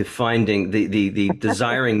 the finding, the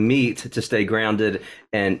desiring meat to stay grounded,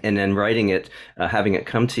 and then writing it, having it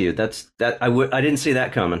come to you. I didn't see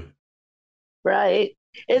that coming. Right.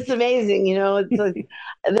 It's amazing, it's like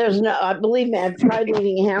believe me, I've tried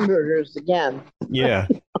eating hamburgers again. Yeah.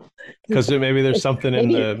 Because maybe there's something in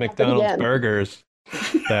the McDonald's burgers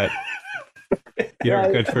that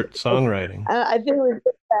you're good for songwriting. I think we did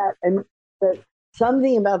that, and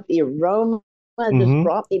something about the aroma just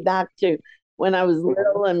brought me back to when I was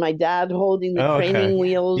little and my dad holding the training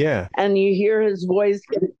wheels. Yeah. And you hear his voice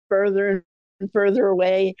getting further and further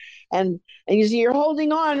away, and you see, "You're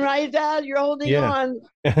holding on, right, Dad? You're holding on."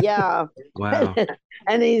 Yeah. Wow.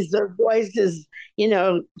 And his voice is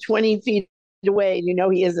 20 feet away,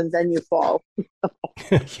 he isn't, then you fall.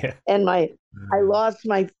 And I lost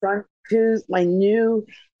my front tooth, my new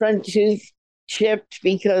front tooth chipped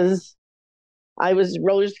because I was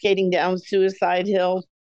roller skating down Suicide Hill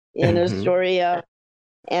in Astoria,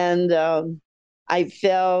 and I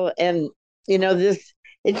fell, and it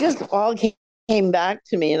just all came back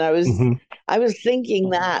to me, and I was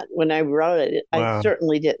thinking that when I wrote it. Wow. I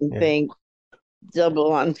certainly didn't think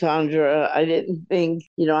double entendre. I didn't think,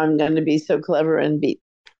 I'm going to be so clever and be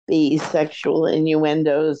sexual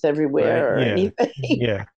innuendos everywhere or anything.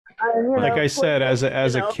 Yeah. Like I said, as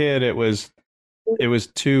a kid, it was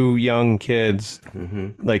 2 young kids,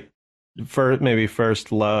 like maybe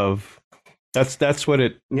first love. That's what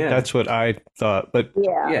it. Yeah. That's what I thought. But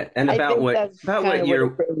yeah. And about what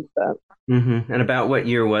year? And about what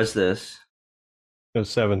year was this? It was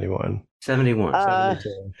 71. 71.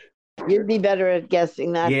 72. You'd be better at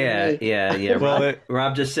guessing that. Yeah. Well,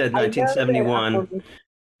 Rob just said 1971,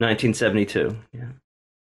 1972.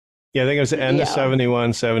 Yeah, I think it was the end of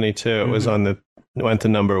 71, 72. It was went to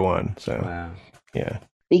number 1. So wow. Yeah.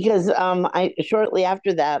 Because I shortly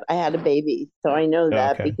after that I had a baby, so I know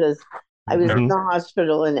that because I was in the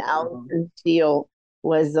hospital and Alison Steele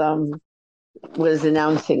was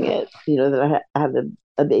announcing it, that I had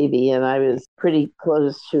a baby, and I was pretty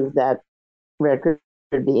close to that record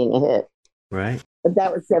being a hit. Right. But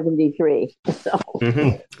that was 73. So,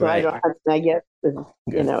 right. I guess,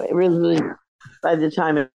 it really, by the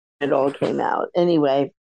time it all came out.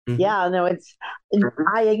 Anyway,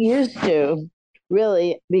 I used to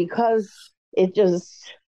really, because it just,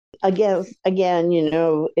 again,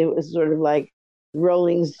 it was sort of like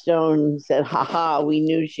Rolling Stone said, "Ha, we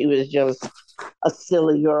knew she was just a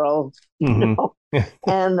silly girl." And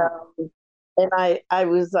I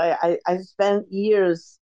spent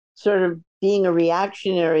years sort of being a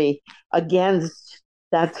reactionary against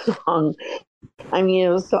that song. I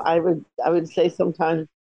mean, so I would say sometimes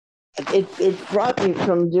it brought me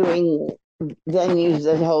from doing venues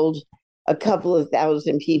that hold a couple of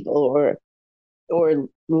thousand people or or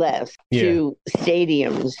less to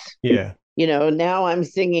stadiums. Yeah. Now I'm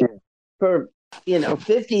singing for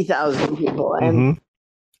 50,000 people, and it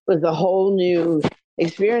was a whole new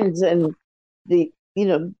experience. And they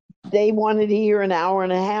wanted to hear an hour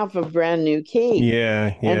and a half of Brand New Key.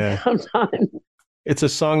 Yeah, and sometimes it's a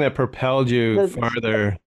song that propelled you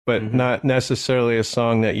farther, but not necessarily a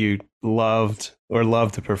song that you loved or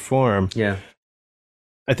loved to perform. Yeah.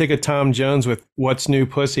 I think of Tom Jones with What's New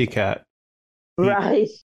Pussycat. Right.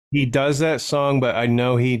 He does that song, but I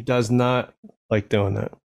know he does not like doing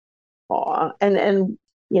that. And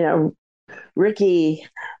Ricky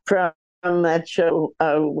from that show,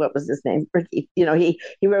 what was his name? Ricky,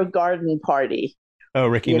 he wrote Garden Party. Oh,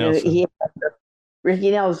 Ricky Nelson.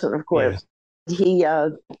 Ricky Nelson, of course. Yeah. He,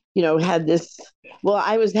 had this, well,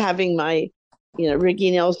 I was having my,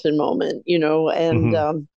 Ricky Nelson moment,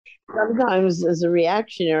 and sometimes as a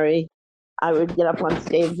reactionary, I would get up on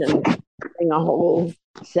stage and sing a whole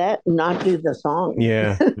set and not do the song.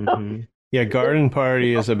 Yeah. Yeah, Garden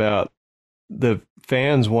Party is about the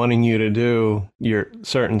fans wanting you to do your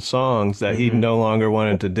certain songs that he no longer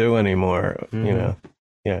wanted to do anymore, Yeah.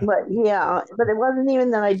 But it wasn't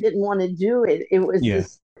even that I didn't want to do it. It was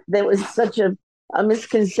just, there was such a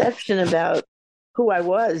misconception about who I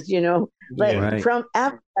was, From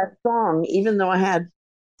after that song, even though I had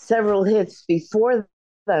several hits before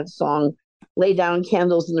that song, Lay Down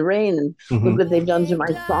Candles in the Rain, and look what they've done to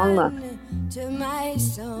my song.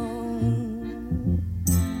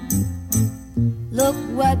 Look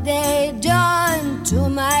what they done to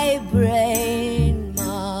my brain,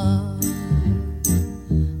 Ma.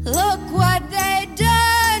 Look what they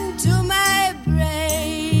done to my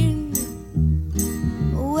brain.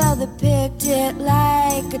 Well, they picked it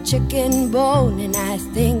like a chicken bone, and I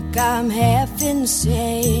think I'm half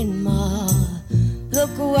insane, Ma.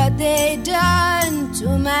 Look what they done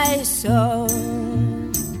to my soul.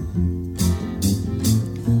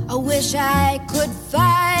 I wish I could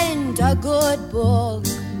find a good book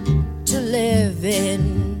to live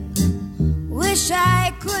in. Wish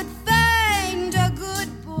I could find a good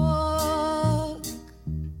book.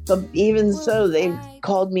 But even so, they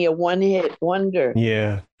called me a one-hit wonder.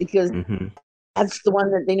 Yeah. Because that's the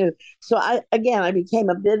one that they knew. So I became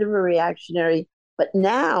a bit of a reactionary. But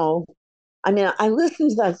now, I listen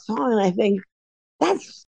to that song and I think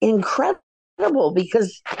that's incredible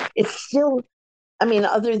because it's still,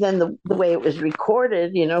 other than the way it was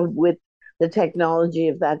recorded, with the technology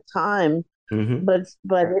of that time, but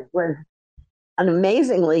it was an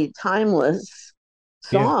amazingly timeless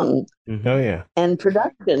song. Oh, yeah. And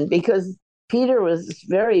production, because Peter was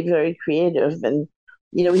very, very creative, and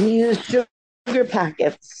he used sugar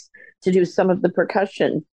packets to do some of the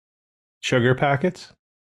percussion. Sugar packets?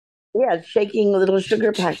 Yeah, shaking little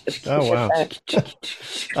sugar packets. Oh, wow.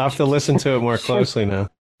 I'll have to listen to it more closely now.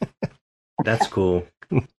 That's cool.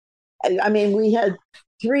 We had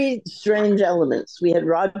three strange elements. We had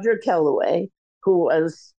Roger Kellaway, who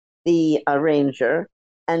was the arranger,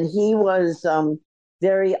 and he was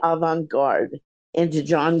very avant-garde, into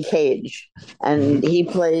John Cage, and he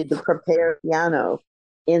played the prepared piano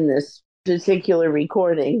in this particular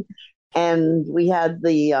recording. And we had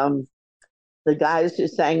the guys who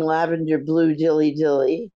sang Lavender Blue Dilly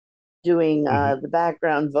Dilly doing the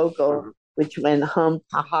background vocal, which went hum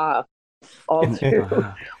ha ha all through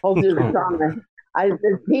the song. I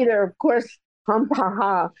said, Peter, of course, hum ha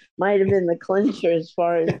ha might have been the clincher as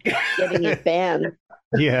far as getting it banned.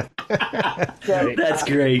 Yeah. So, that's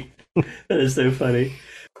great. That is so funny.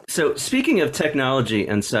 So speaking of technology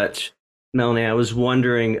and such, Melanie, I was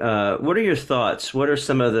wondering, what are your thoughts? What are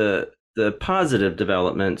some of the positive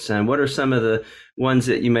developments, and what are some of the ones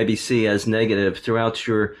that you maybe see as negative throughout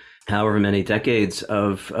your however many decades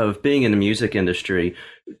of being in the music industry?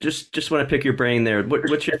 Just want to pick your brain there.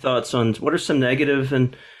 What's your thoughts on what are some negative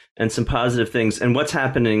and some positive things, and what's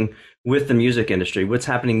happening with the music industry? What's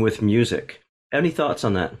happening with music? Any thoughts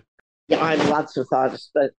on that? Yeah, I have lots of thoughts,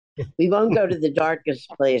 but we won't go to the darkest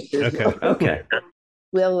places. Okay.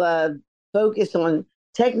 We'll focus on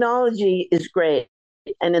technology is great,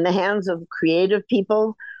 and in the hands of creative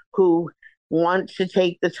people who want to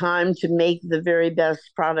take the time to make the very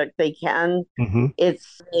best product they can,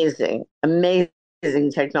 it's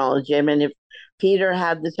amazing technology. If Peter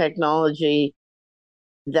had the technology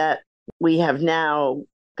that we have now,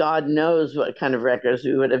 God knows what kind of records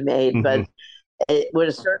we would have made, but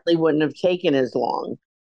it certainly wouldn't have taken as long.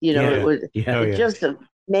 It was just an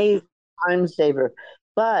amazing time saver.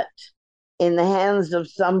 But in the hands of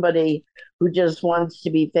somebody who just wants to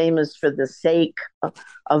be famous for the sake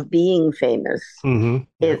of being famous,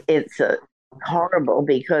 it's horrible,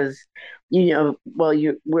 because well,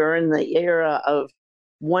 we're in the era of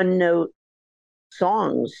one note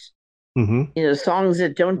songs, songs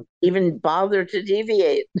that don't even bother to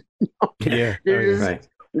deviate. Yeah. They're just Right.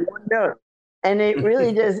 one note. And it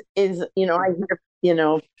really does is, I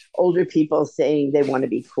hear, older people saying they want to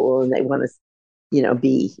be cool and they want to,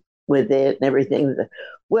 be with it and everything.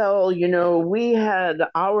 Well, we had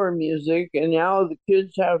our music and now the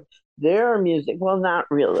kids have their music. Well, not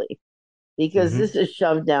really, because this is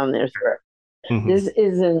shoved down their throat. This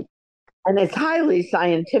isn't, and it's highly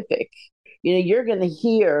scientific. You're going to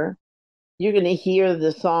hear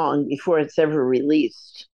the song before it's ever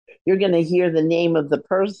released. You're going to hear the name of the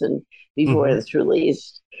person before it's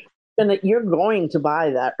released. You're going to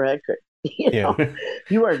buy that record.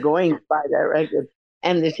 You are going to buy that record.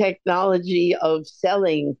 And the technology of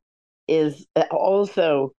selling is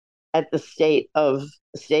also at the stage of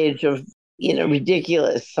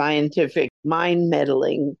ridiculous scientific mind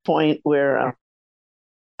meddling point where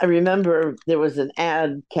I remember there was an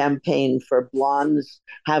ad campaign for Blondes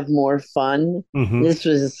Have More Fun. This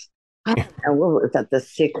was, I don't know, what was that, the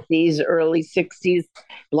 60s, early 60s?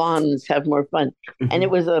 Blondes Have More Fun. And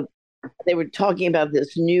they were talking about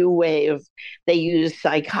this new way they use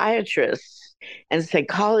psychiatrists and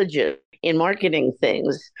psychologists in marketing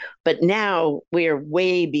things. But now we're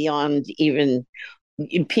way beyond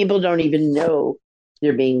people don't even know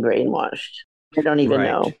they're being brainwashed. I don't even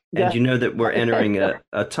know. And you know that we're entering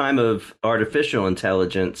a time of artificial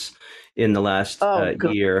intelligence in the last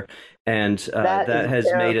year. And that has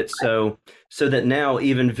made it so that now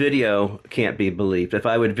even video can't be believed. If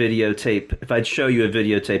I'd show you a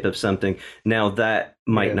videotape of something, now that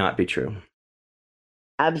might not be true.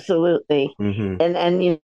 Absolutely.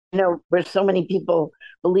 And where so many people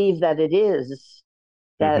believe that it is,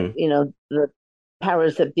 that, the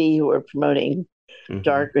powers that be who are promoting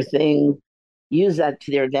darker things use that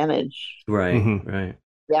to their advantage. Right.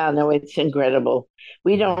 Yeah, no, it's incredible.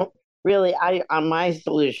 We don't really, my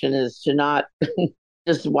solution is to not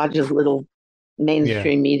just watch as little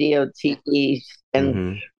mainstream media, TV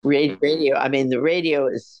and radio. I mean, the radio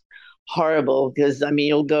is horrible because,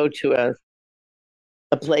 you'll go to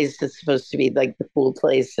a place that's supposed to be like the cool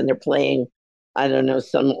place and they're playing, I don't know,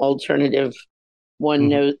 some alternative one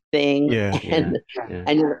note thing. And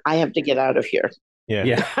I have to get out of here.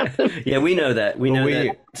 Yeah, we know that. We know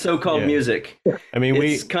that so-called music. I mean,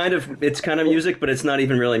 it's kind of music, but it's not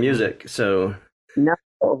even really music. So no,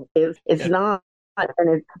 it's not, and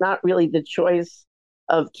it's not really the choice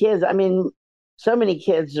of kids. I mean, so many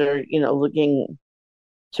kids are looking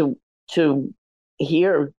to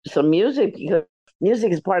hear some music because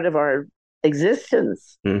music is part of our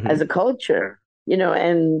existence as a culture.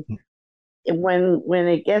 And when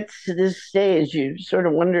it gets to this stage, you sort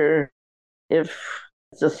of wonder if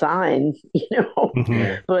it's a sign,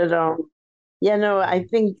 But I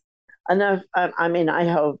think enough. I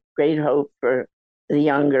have great hope for the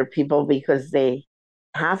younger people because they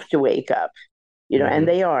have to wake up, and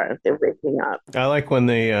they're waking up. I like when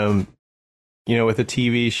they, with a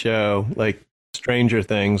TV show like Stranger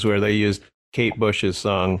Things, where they used Kate Bush's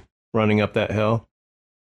song "Running Up That Hill,"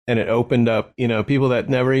 and it opened up, people that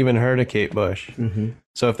never even heard of Kate Bush.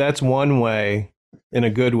 So if that's one way, in a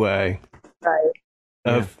good way,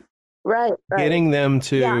 of getting them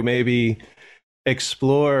to maybe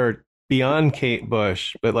explore beyond Kate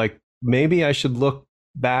Bush, but like maybe I should look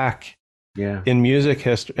back in music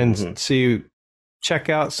history and check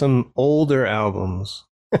out some older albums.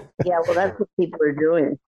 Well, that's what people are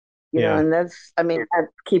doing, and that's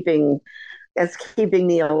keeping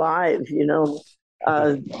me alive,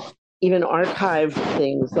 even archive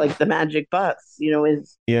things like the Magic Bus,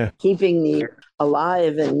 is keeping me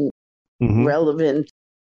alive and relevant.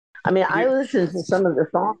 I listened to some of the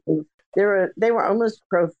songs. They were almost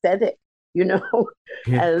prophetic,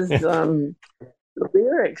 as the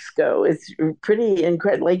lyrics go. It's pretty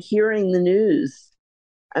incredible. Like hearing the news.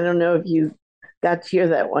 I don't know if you got to hear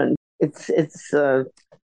that one. It's the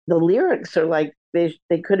lyrics are like they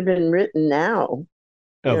could have been written now.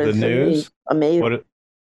 Oh, the news. Amazing.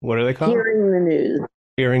 What are they called? Hearing the news.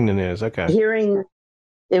 Hearing the news. Okay.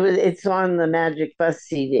 It's on the Magic Bus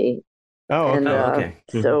CD. Oh, okay.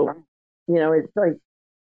 Okay. So, it's like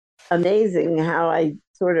amazing how I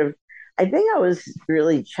think I was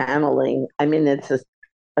really channeling. It's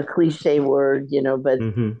a cliche word, but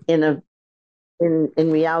in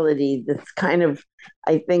reality, that's kind of,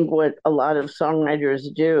 I think what a lot of songwriters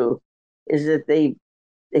do is that they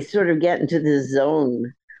sort of get into this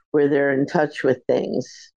zone where they're in touch with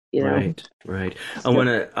things, Right. I want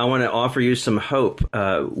to offer you some hope.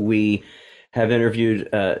 We have interviewed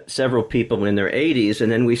several people in their 80s,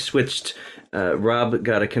 and then we switched Rob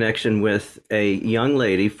got a connection with a young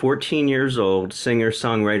lady, 14 years old, singer,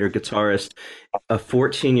 songwriter, guitarist,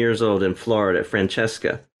 14 years old in Florida,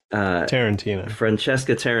 Tarantino.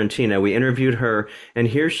 Francesca Tarantino. We interviewed her, and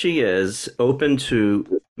here she is, open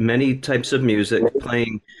to many types of music,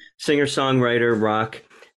 playing singer-songwriter, rock,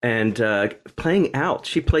 and playing out.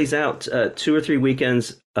 She plays out 2 or 3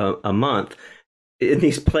 weekends a month in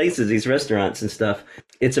these places, these restaurants and stuff.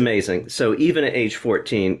 It's amazing. So even at age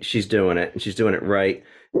 14, she's doing it, and she's doing it right.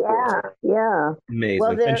 Yeah, yeah. Amazing.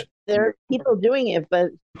 Well, there are people doing it,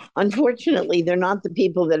 but unfortunately, they're not the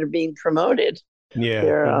people that are being promoted. Yeah.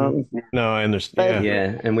 They're, No, I understand.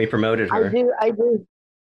 Yeah, and we promoted her.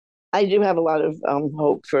 I do have a lot of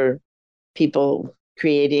hope for people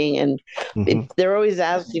creating, and they're always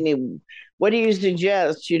asking me, "What do you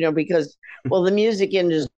suggest?" Because the music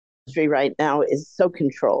industry right now is so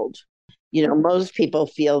controlled. Most people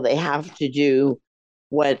feel they have to do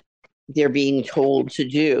what they're being told to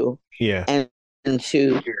do, Yeah. and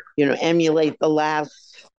to emulate the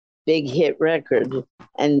last big hit record,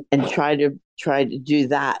 and try to do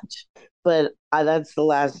that. But that's the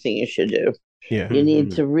last thing you should do. Yeah. You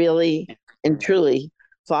need to really and truly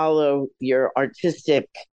follow your artistic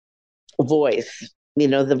voice,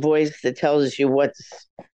 the voice that tells you what's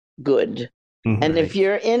good. And if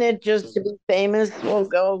you're in it just to be famous, well,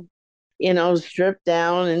 go, strip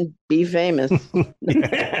down and be famous. But,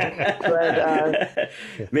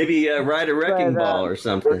 maybe ride a wrecking ball or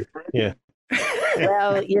something. Yeah.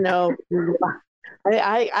 Well,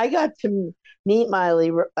 I got to meet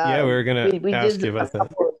Miley. Yeah, we were going to ask you about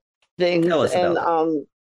that. Things. Tell us about it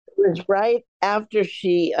was right after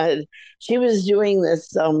she was doing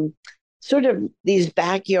this sort of these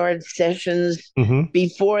backyard sessions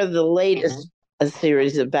before the latest a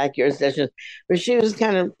series of backyard sessions, where she was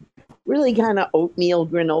really kind of oatmeal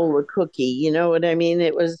granola cookie. You know what I mean?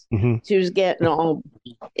 It was she was getting all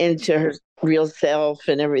into her real self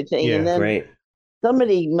and everything. Yeah, and then great.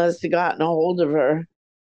 Somebody must have gotten a hold of her.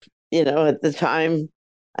 At the time,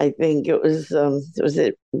 I think it was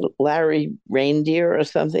it Larry Reindeer or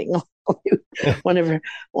something. one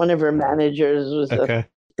of her managers was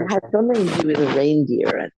had something to do with a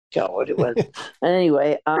reindeer. I forgot what it was.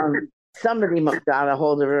 Anyway, somebody got a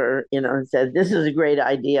hold of her, and said, "This is a great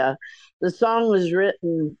idea." The song was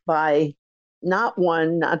written by not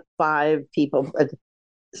one, not five people, but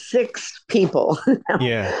 6 people.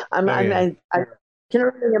 Yeah. I can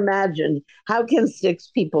only imagine, how can 6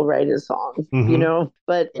 people write a song,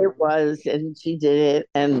 But it was, and she did it.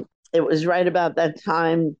 And it was right about that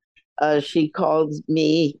time she called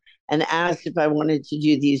me and asked if I wanted to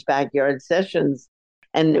do these backyard sessions.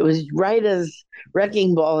 And it was right as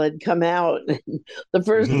Wrecking Ball had come out. The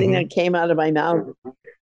first thing that came out of my mouth,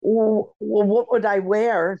 well, what would I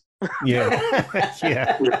wear? Yeah.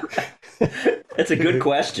 Yeah. That's a good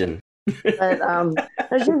question. But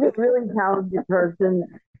she's a really talented person.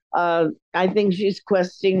 I think she's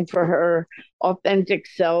questing for her authentic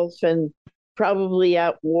self, and probably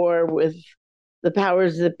at war with the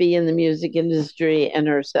powers that be in the music industry and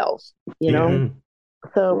herself,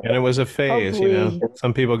 So, and it was a phase,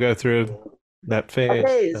 Some people go through that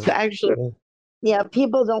phase. Actually, yeah,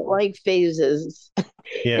 people don't like phases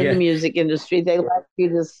in the music industry. They like you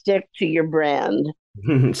to stick to your brand.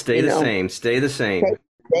 Stay the same. Stay the same.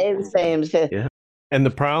 Stay the same. Yeah. And the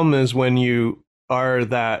problem is when you are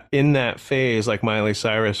in that phase, like Miley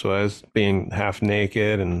Cyrus was, being half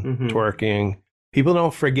naked and twerking, people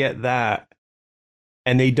don't forget that.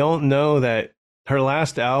 And they don't know that her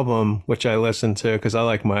last album, which I listened to because I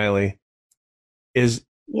like Miley, is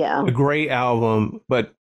a great album.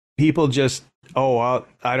 But people just,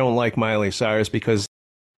 I don't like Miley Cyrus because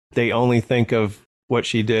they only think of what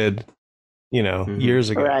she did, years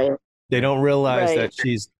ago. Right. They don't realize that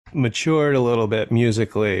she's matured a little bit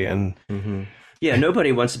musically. And yeah,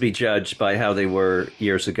 nobody wants to be judged by how they were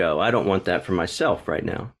years ago. I don't want that for myself right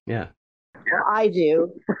now. Yeah. I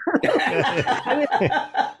do.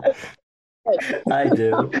 I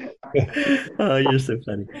do. Oh, you're so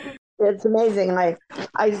funny. It's amazing. I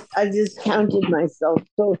just counted myself.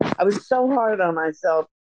 So I was so hard on myself.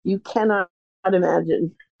 You cannot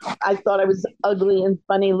imagine. I thought I was ugly and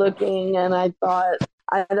funny looking, and I thought,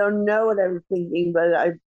 I don't know what I was thinking, but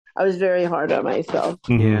I was very hard on myself.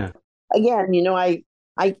 Yeah. Again,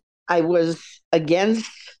 I was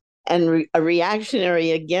against and a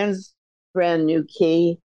reactionary against Brand New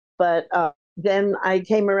Key, but then I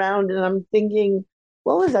came around and I'm thinking,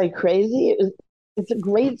 what was I crazy? It's a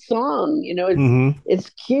great song, it's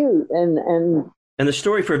cute and And the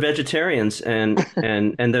story for vegetarians and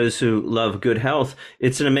those who love good health,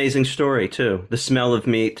 it's an amazing story too. The smell of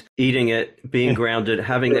meat, eating it, being grounded,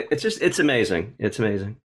 having it. It's amazing. It's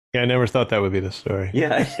amazing. Yeah, I never thought that would be the story.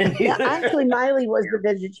 Yeah. Yeah, actually, Miley was a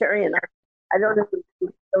vegetarian. I don't know if she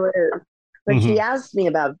still is, but she asked me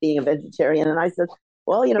about being a vegetarian, and I said,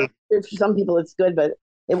 "Well, for some people it's good, but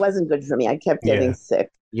it wasn't good for me. I kept getting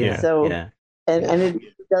sick." Yeah. So, yeah. and it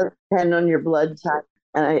does depend on your blood type.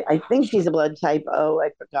 And I think she's a blood type O. I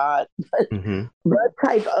forgot, but blood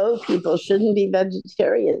type O people shouldn't be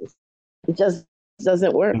vegetarians. It just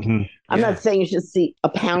doesn't work. I'm not saying you should see a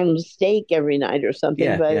pound of steak every night or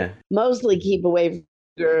something, but mostly keep away from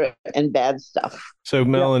sugar and bad stuff. So,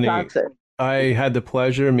 Melanie, I had the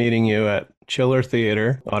pleasure of meeting you at Chiller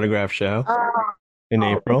Theater autograph show in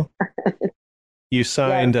April. You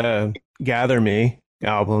signed a Gather Me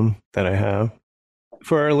album that I have.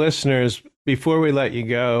 For our listeners, before we let you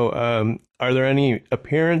go, are there any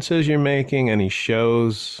appearances you're making, any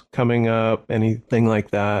shows coming up, anything like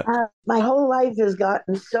that? My whole life has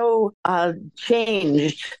gotten so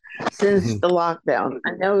changed since the lockdown.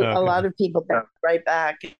 I know a lot of people bounce right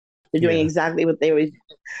back. They're doing exactly what they always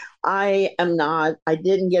do. I am not. I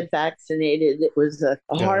didn't get vaccinated. It was a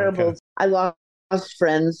horrible. I lost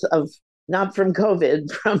friends not from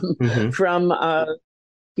COVID, from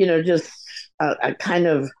just a kind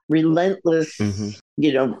of relentless,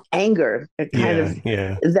 anger, a kind of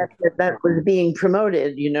that was being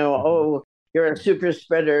promoted. Oh, you're a super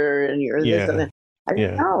spreader and you're this and that. I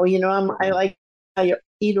don't know. I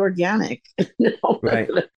eat organic. Right.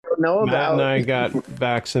 I don't know about. Matt and I got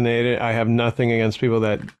vaccinated. I have nothing against people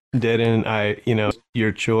that didn't.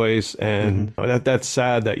 Your choice, and that's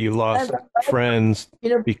sad that you lost friends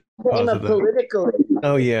because of that. Political.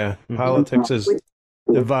 Oh yeah, politics has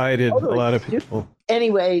divided a lot of people.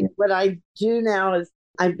 Anyway, what I do now is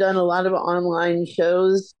I've done a lot of online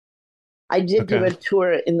shows. I did do a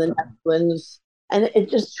tour in the Netherlands, and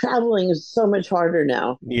traveling is so much harder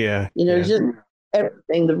now. Yeah, just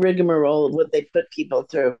everything, the rigmarole of what they put people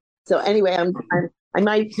through. So anyway, I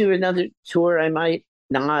might do another tour. I might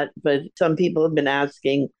not, but some people have been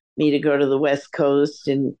asking me to go to the West Coast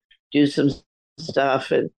and do some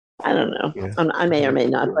stuff, and I don't know. Yeah. I may or may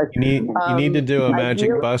not. But you need to do a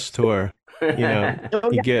magic bus tour.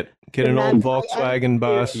 You get an old Volkswagen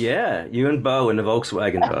bus. Yeah, you and Bo in the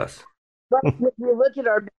Volkswagen bus. But if you look at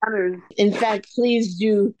our banners, in fact, please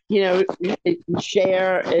do,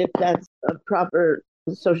 share if that's a proper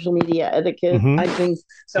social media etiquette. I think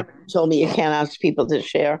someone told me you can't ask people to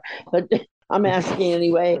share, but I'm asking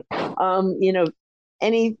anyway.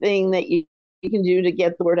 Anything that you can do to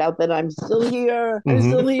get the word out that I'm still here. I'm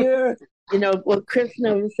still here. Chris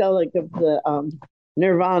Novoselic of the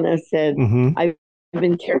Nirvana said, I've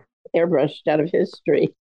been airbrushed out of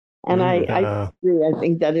history. And I agree. I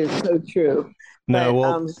think that is so true.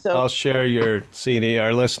 No, I'll share your CD.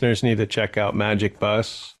 Our listeners need to check out Magic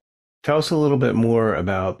Bus. Tell us a little bit more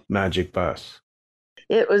about Magic Bus.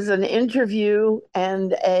 It was an interview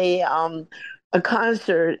and a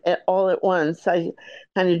concert all at once. I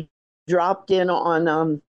kind of dropped in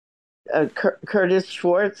on Curtis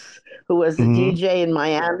Schwartz, who was a DJ in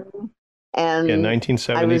Miami. And in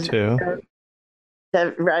 1972.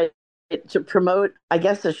 Right. To promote, I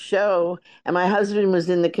guess, a show, and my husband was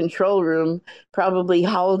in the control room, probably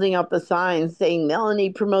holding up a sign saying, "Melanie,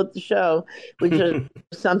 promote the show," which is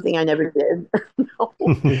something I never did. No.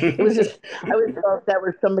 It was just, I always thought that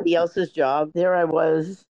was somebody else's job. There I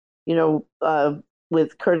was,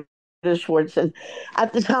 with Curtis Schwartz, and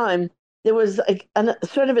at the time there was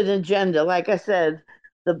sort of an agenda. Like I said,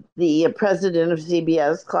 the president of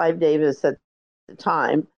CBS, Clive Davis, at the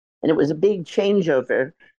time, and it was a big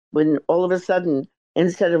changeover. When all of a sudden,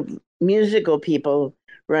 instead of musical people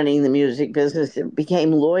running the music business, it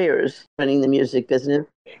became lawyers running the music business.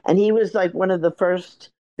 And he was like one of the first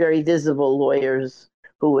very visible lawyers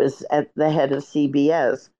who was at the head of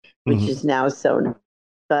CBS, which is now Sony.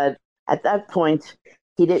 But at that point,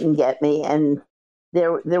 he didn't get me. And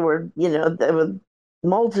there were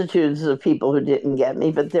multitudes of people who didn't get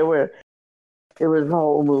me, but there was a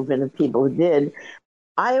whole movement of people who did.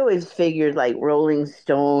 I always figured like Rolling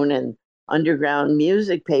Stone and underground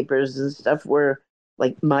music papers and stuff were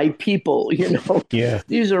like my people, Yeah.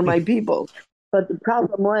 These are my people. But the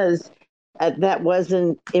problem was that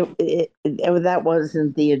wasn't that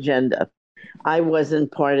wasn't the agenda. I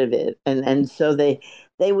wasn't part of it, and so they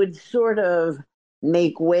would sort of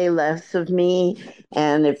make way less of me,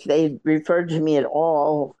 and if they referred to me at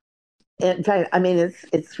all, in fact, I mean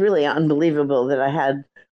it's really unbelievable that I had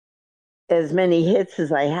as many hits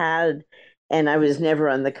as I had, and I was never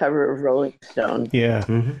on the cover of Rolling Stone. Yeah.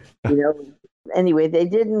 anyway,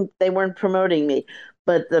 they weren't promoting me.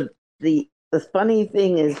 But the funny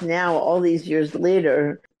thing is now, all these years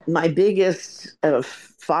later, my biggest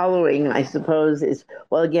following, I suppose, is,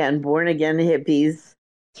 well, again, born again hippies,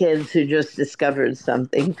 kids who just discovered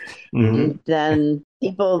something. Mm-hmm. Then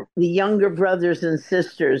people, the younger brothers and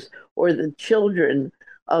sisters, or the children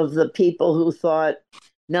of the people who thought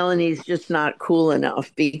Melanie's just not cool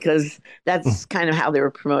enough, because that's kind of how they were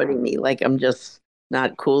promoting me, like I'm just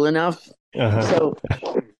not cool enough. Uh-huh. So,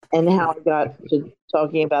 and how I got to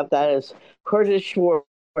talking about that is Curtis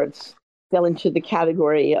Schwartz fell into the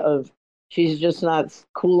category of she's just not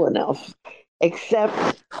cool enough.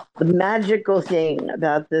 Except the magical thing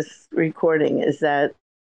about this recording is that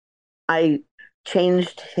I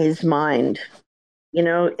changed his mind. You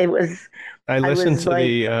know, it was. I listened to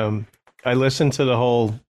the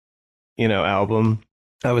whole, album.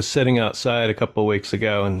 I was sitting outside a couple of weeks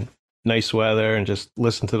ago and nice weather and just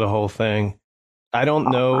listened to the whole thing. I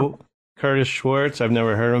don't know Curtis Schwartz. I've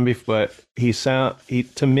never heard him before, but he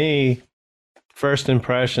to me, first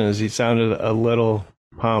impression is he sounded a little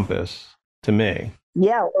pompous to me.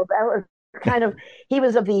 Yeah, well, that was kind of, he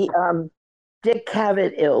was of the Dick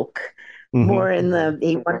Cavett ilk, more in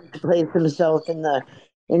he wanted to place himself in the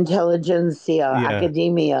intelligentsia,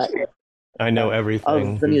 academia. I know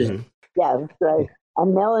everything. Of the music. Yeah, that's right.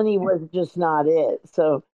 And Melanie was just not it.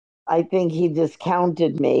 So I think he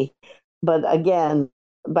discounted me. But again,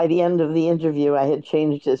 by the end of the interview, I had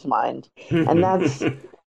changed his mind. And that's the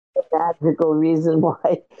magical reason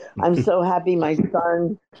why I'm so happy my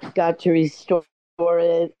son got to restore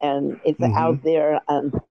it, and it's out there,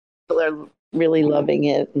 and people are really loving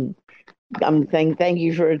it. And thank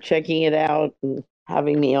you for checking it out and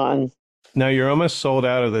having me on. Now you're almost sold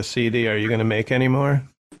out of the CD. Are you going to make any more?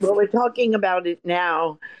 Well, we're talking about it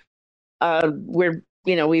now. We've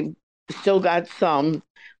still got some,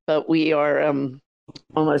 but we are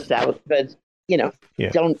almost out. But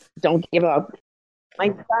don't give up. My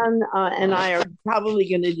son and I are probably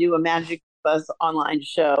going to do a Magic Bus online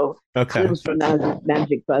show. Okay. From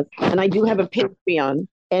Magic Bus, and I do have a Patreon.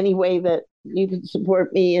 Any way that you can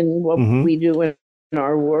support me in what we do in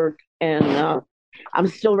our work, and I'm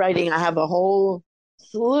still writing. I have a whole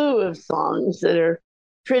slew of songs that are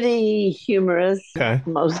pretty humorous. Okay.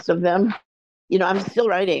 Most of them. I'm still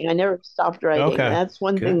writing. I never stopped writing. Okay. And that's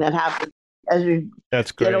one thing that happens as you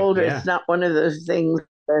get older. Yeah. It's not one of those things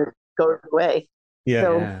that goes away. Yeah.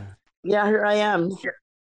 So, here I am.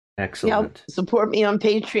 Excellent. Support me on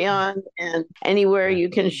Patreon and anywhere you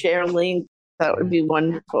can share links. That would be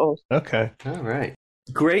wonderful. Okay. All right.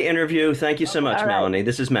 Great interview. Thank you so much, Melanie.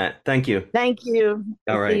 This is Matt. Thank you. Thank you.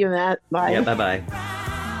 All right. See you, Matt. Bye. Yeah, bye-bye.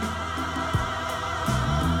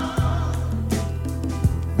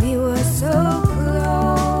 We were so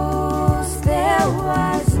close, there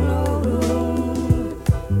was no room.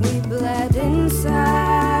 We bled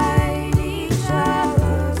inside each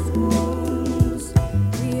other's wounds.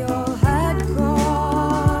 We all had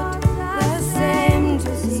caught the same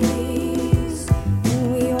disease,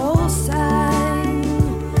 and we all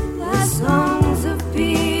sang the songs of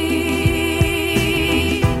peace.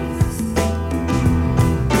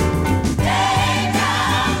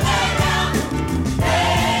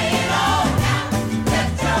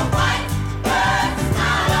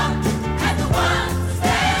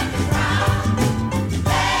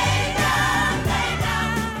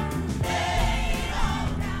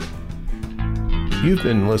 You've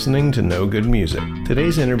been listening to No Good Music.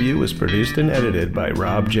 Today's interview was produced and edited by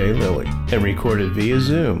Rob J. Lilly and recorded via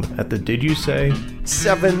Zoom at the Did You Say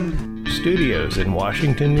 7 Studios in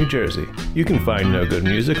Washington, New Jersey. You can find No Good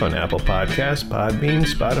Music on Apple Podcasts, Podbean,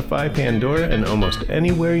 Spotify, Pandora, and almost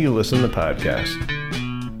anywhere you listen to podcasts.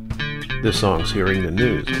 The songs Hearing the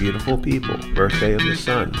News, Beautiful People, Birthday of the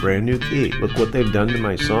Sun, Brand New Key, Look What They've Done to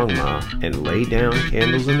My Song Ma, and Lay Down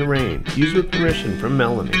Candles in the Rain, used with permission from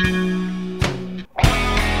Melanie.